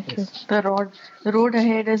 Thank you. The road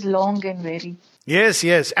ahead is long and weary. Yes,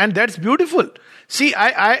 and that's beautiful. See,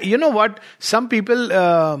 I you know what? Some people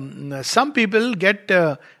get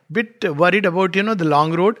bit worried about, the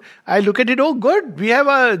long road. I look at it, oh good, we have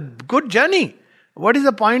a good journey. What is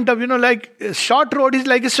the point of, like a short road is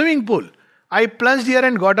like a swimming pool. I plunged here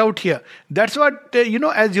and got out here. That's what,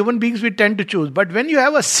 as human beings we tend to choose. But when you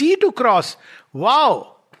have a sea to cross,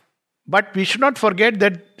 wow. But we should not forget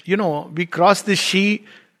that, we cross this sea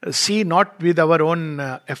not with our own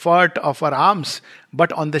effort of our arms,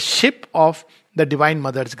 but on the ship of the Divine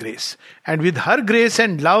Mother's grace. And with her grace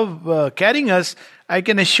and love carrying us, I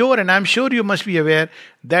can assure, and I'm sure you must be aware,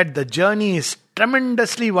 that the journey is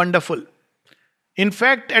tremendously wonderful. In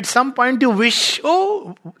fact, at some point you wish,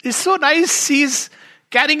 oh, it's so nice, she's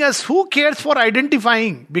carrying us. Who cares for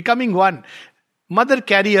identifying, becoming one? Mother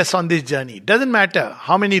carry us on this journey. Doesn't matter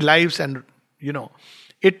how many lives, and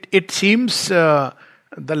it seems the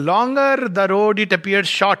longer the road, it appears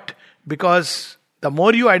short, because the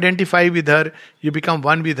more you identify with her, you become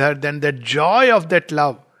one with her, then the joy of that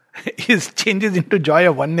love changes into joy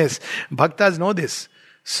of oneness. Bhaktas know this.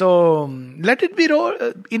 So let it be.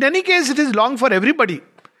 In any case, it is long for everybody.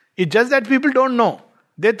 It's just that people don't know.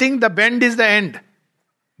 They think the bend is the end.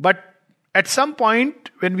 But at some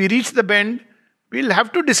point, when we reach the bend, we'll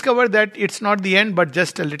have to discover that it's not the end, but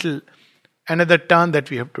just another turn that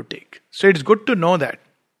we have to take. So it's good to know that.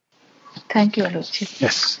 Thank you, Alok.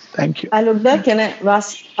 Yes, thank you. Alok, can I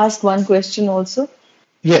ask one question also?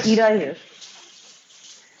 Yes. Ira here.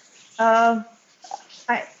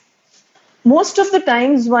 Most of the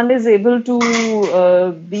times one is able to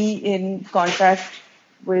be in contact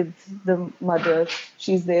with the mother.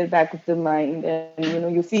 She's there back of the mind,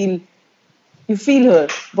 and you feel her.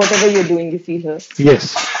 Whatever you're doing, you feel her.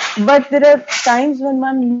 Yes. But there are times when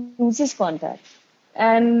one loses contact,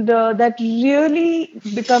 and that really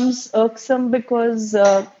becomes irksome, because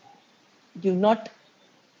you like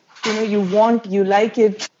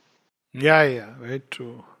it. Yeah, very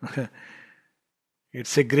true.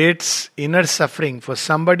 It's a great inner suffering for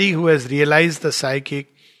somebody who has realized the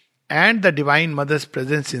psychic and the Divine Mother's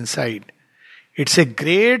presence inside. It's a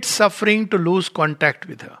great suffering to lose contact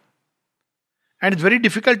with her. And it's very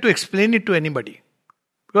difficult to explain it to anybody.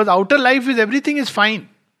 Because outer life is everything is fine.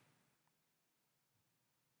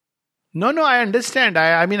 No, I understand.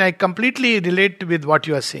 I completely relate with what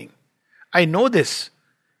you are saying. I know this.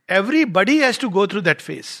 Everybody has to go through that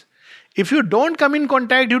phase. If you don't come in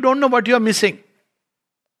contact, you don't know what you are missing.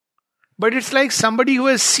 But it's like somebody who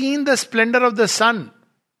has seen the splendor of the sun,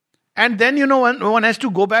 and then one has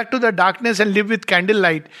to go back to the darkness and live with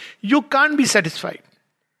candlelight. You can't be satisfied.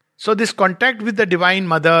 So this contact with the Divine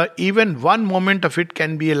Mother, even one moment of it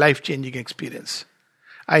can be a life-changing experience.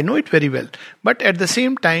 I know it very well. But at the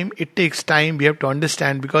same time, it takes time. We have to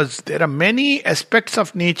understand, because there are many aspects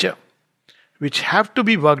of nature which have to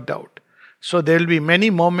be worked out. So there will be many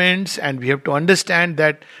moments, and we have to understand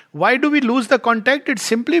that why do we lose the contact? It's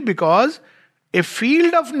simply because a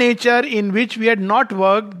field of nature in which we had not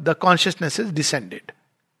worked, the consciousness has descended.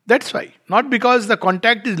 That's why. Not because the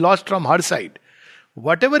contact is lost from her side.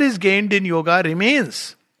 whatever is gained in yoga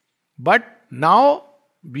remains. But now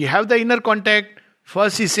we have the inner contact.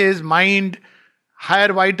 First he says mind,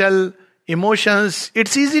 higher vital, emotions.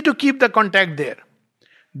 It's easy to keep the contact there.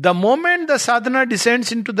 The moment the sadhana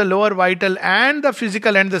descends into the lower vital and the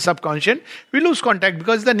physical and the subconscious, we lose contact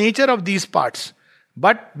because the nature of these parts.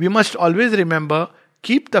 But we must always remember,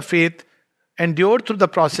 keep the faith, endure through the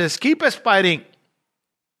process, keep aspiring.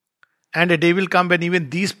 And a day will come when even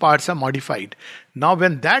these parts are modified. Now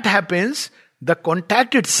when that happens, the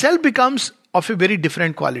contact itself becomes of a very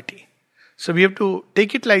different quality. So we have to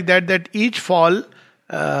take it like that each fall,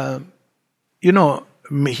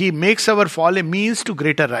 he makes our fall a means to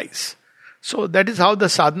greater rise. So that is how the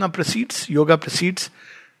sadhana proceeds, yoga proceeds,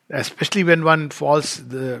 especially when one falls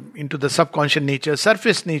into the subconscious nature,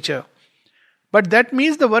 surface nature. But that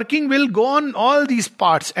means the working will go on all these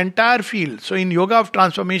parts, entire field. So in yoga of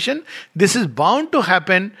transformation, this is bound to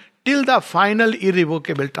happen till the final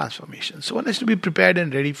irrevocable transformation. So one has to be prepared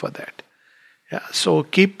and ready for that. Yeah. So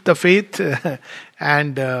keep the faith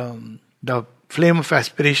and the flame of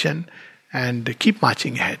aspiration and keep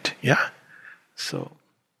marching ahead. Yeah. So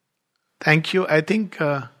thank you. I think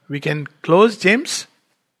we can close, James.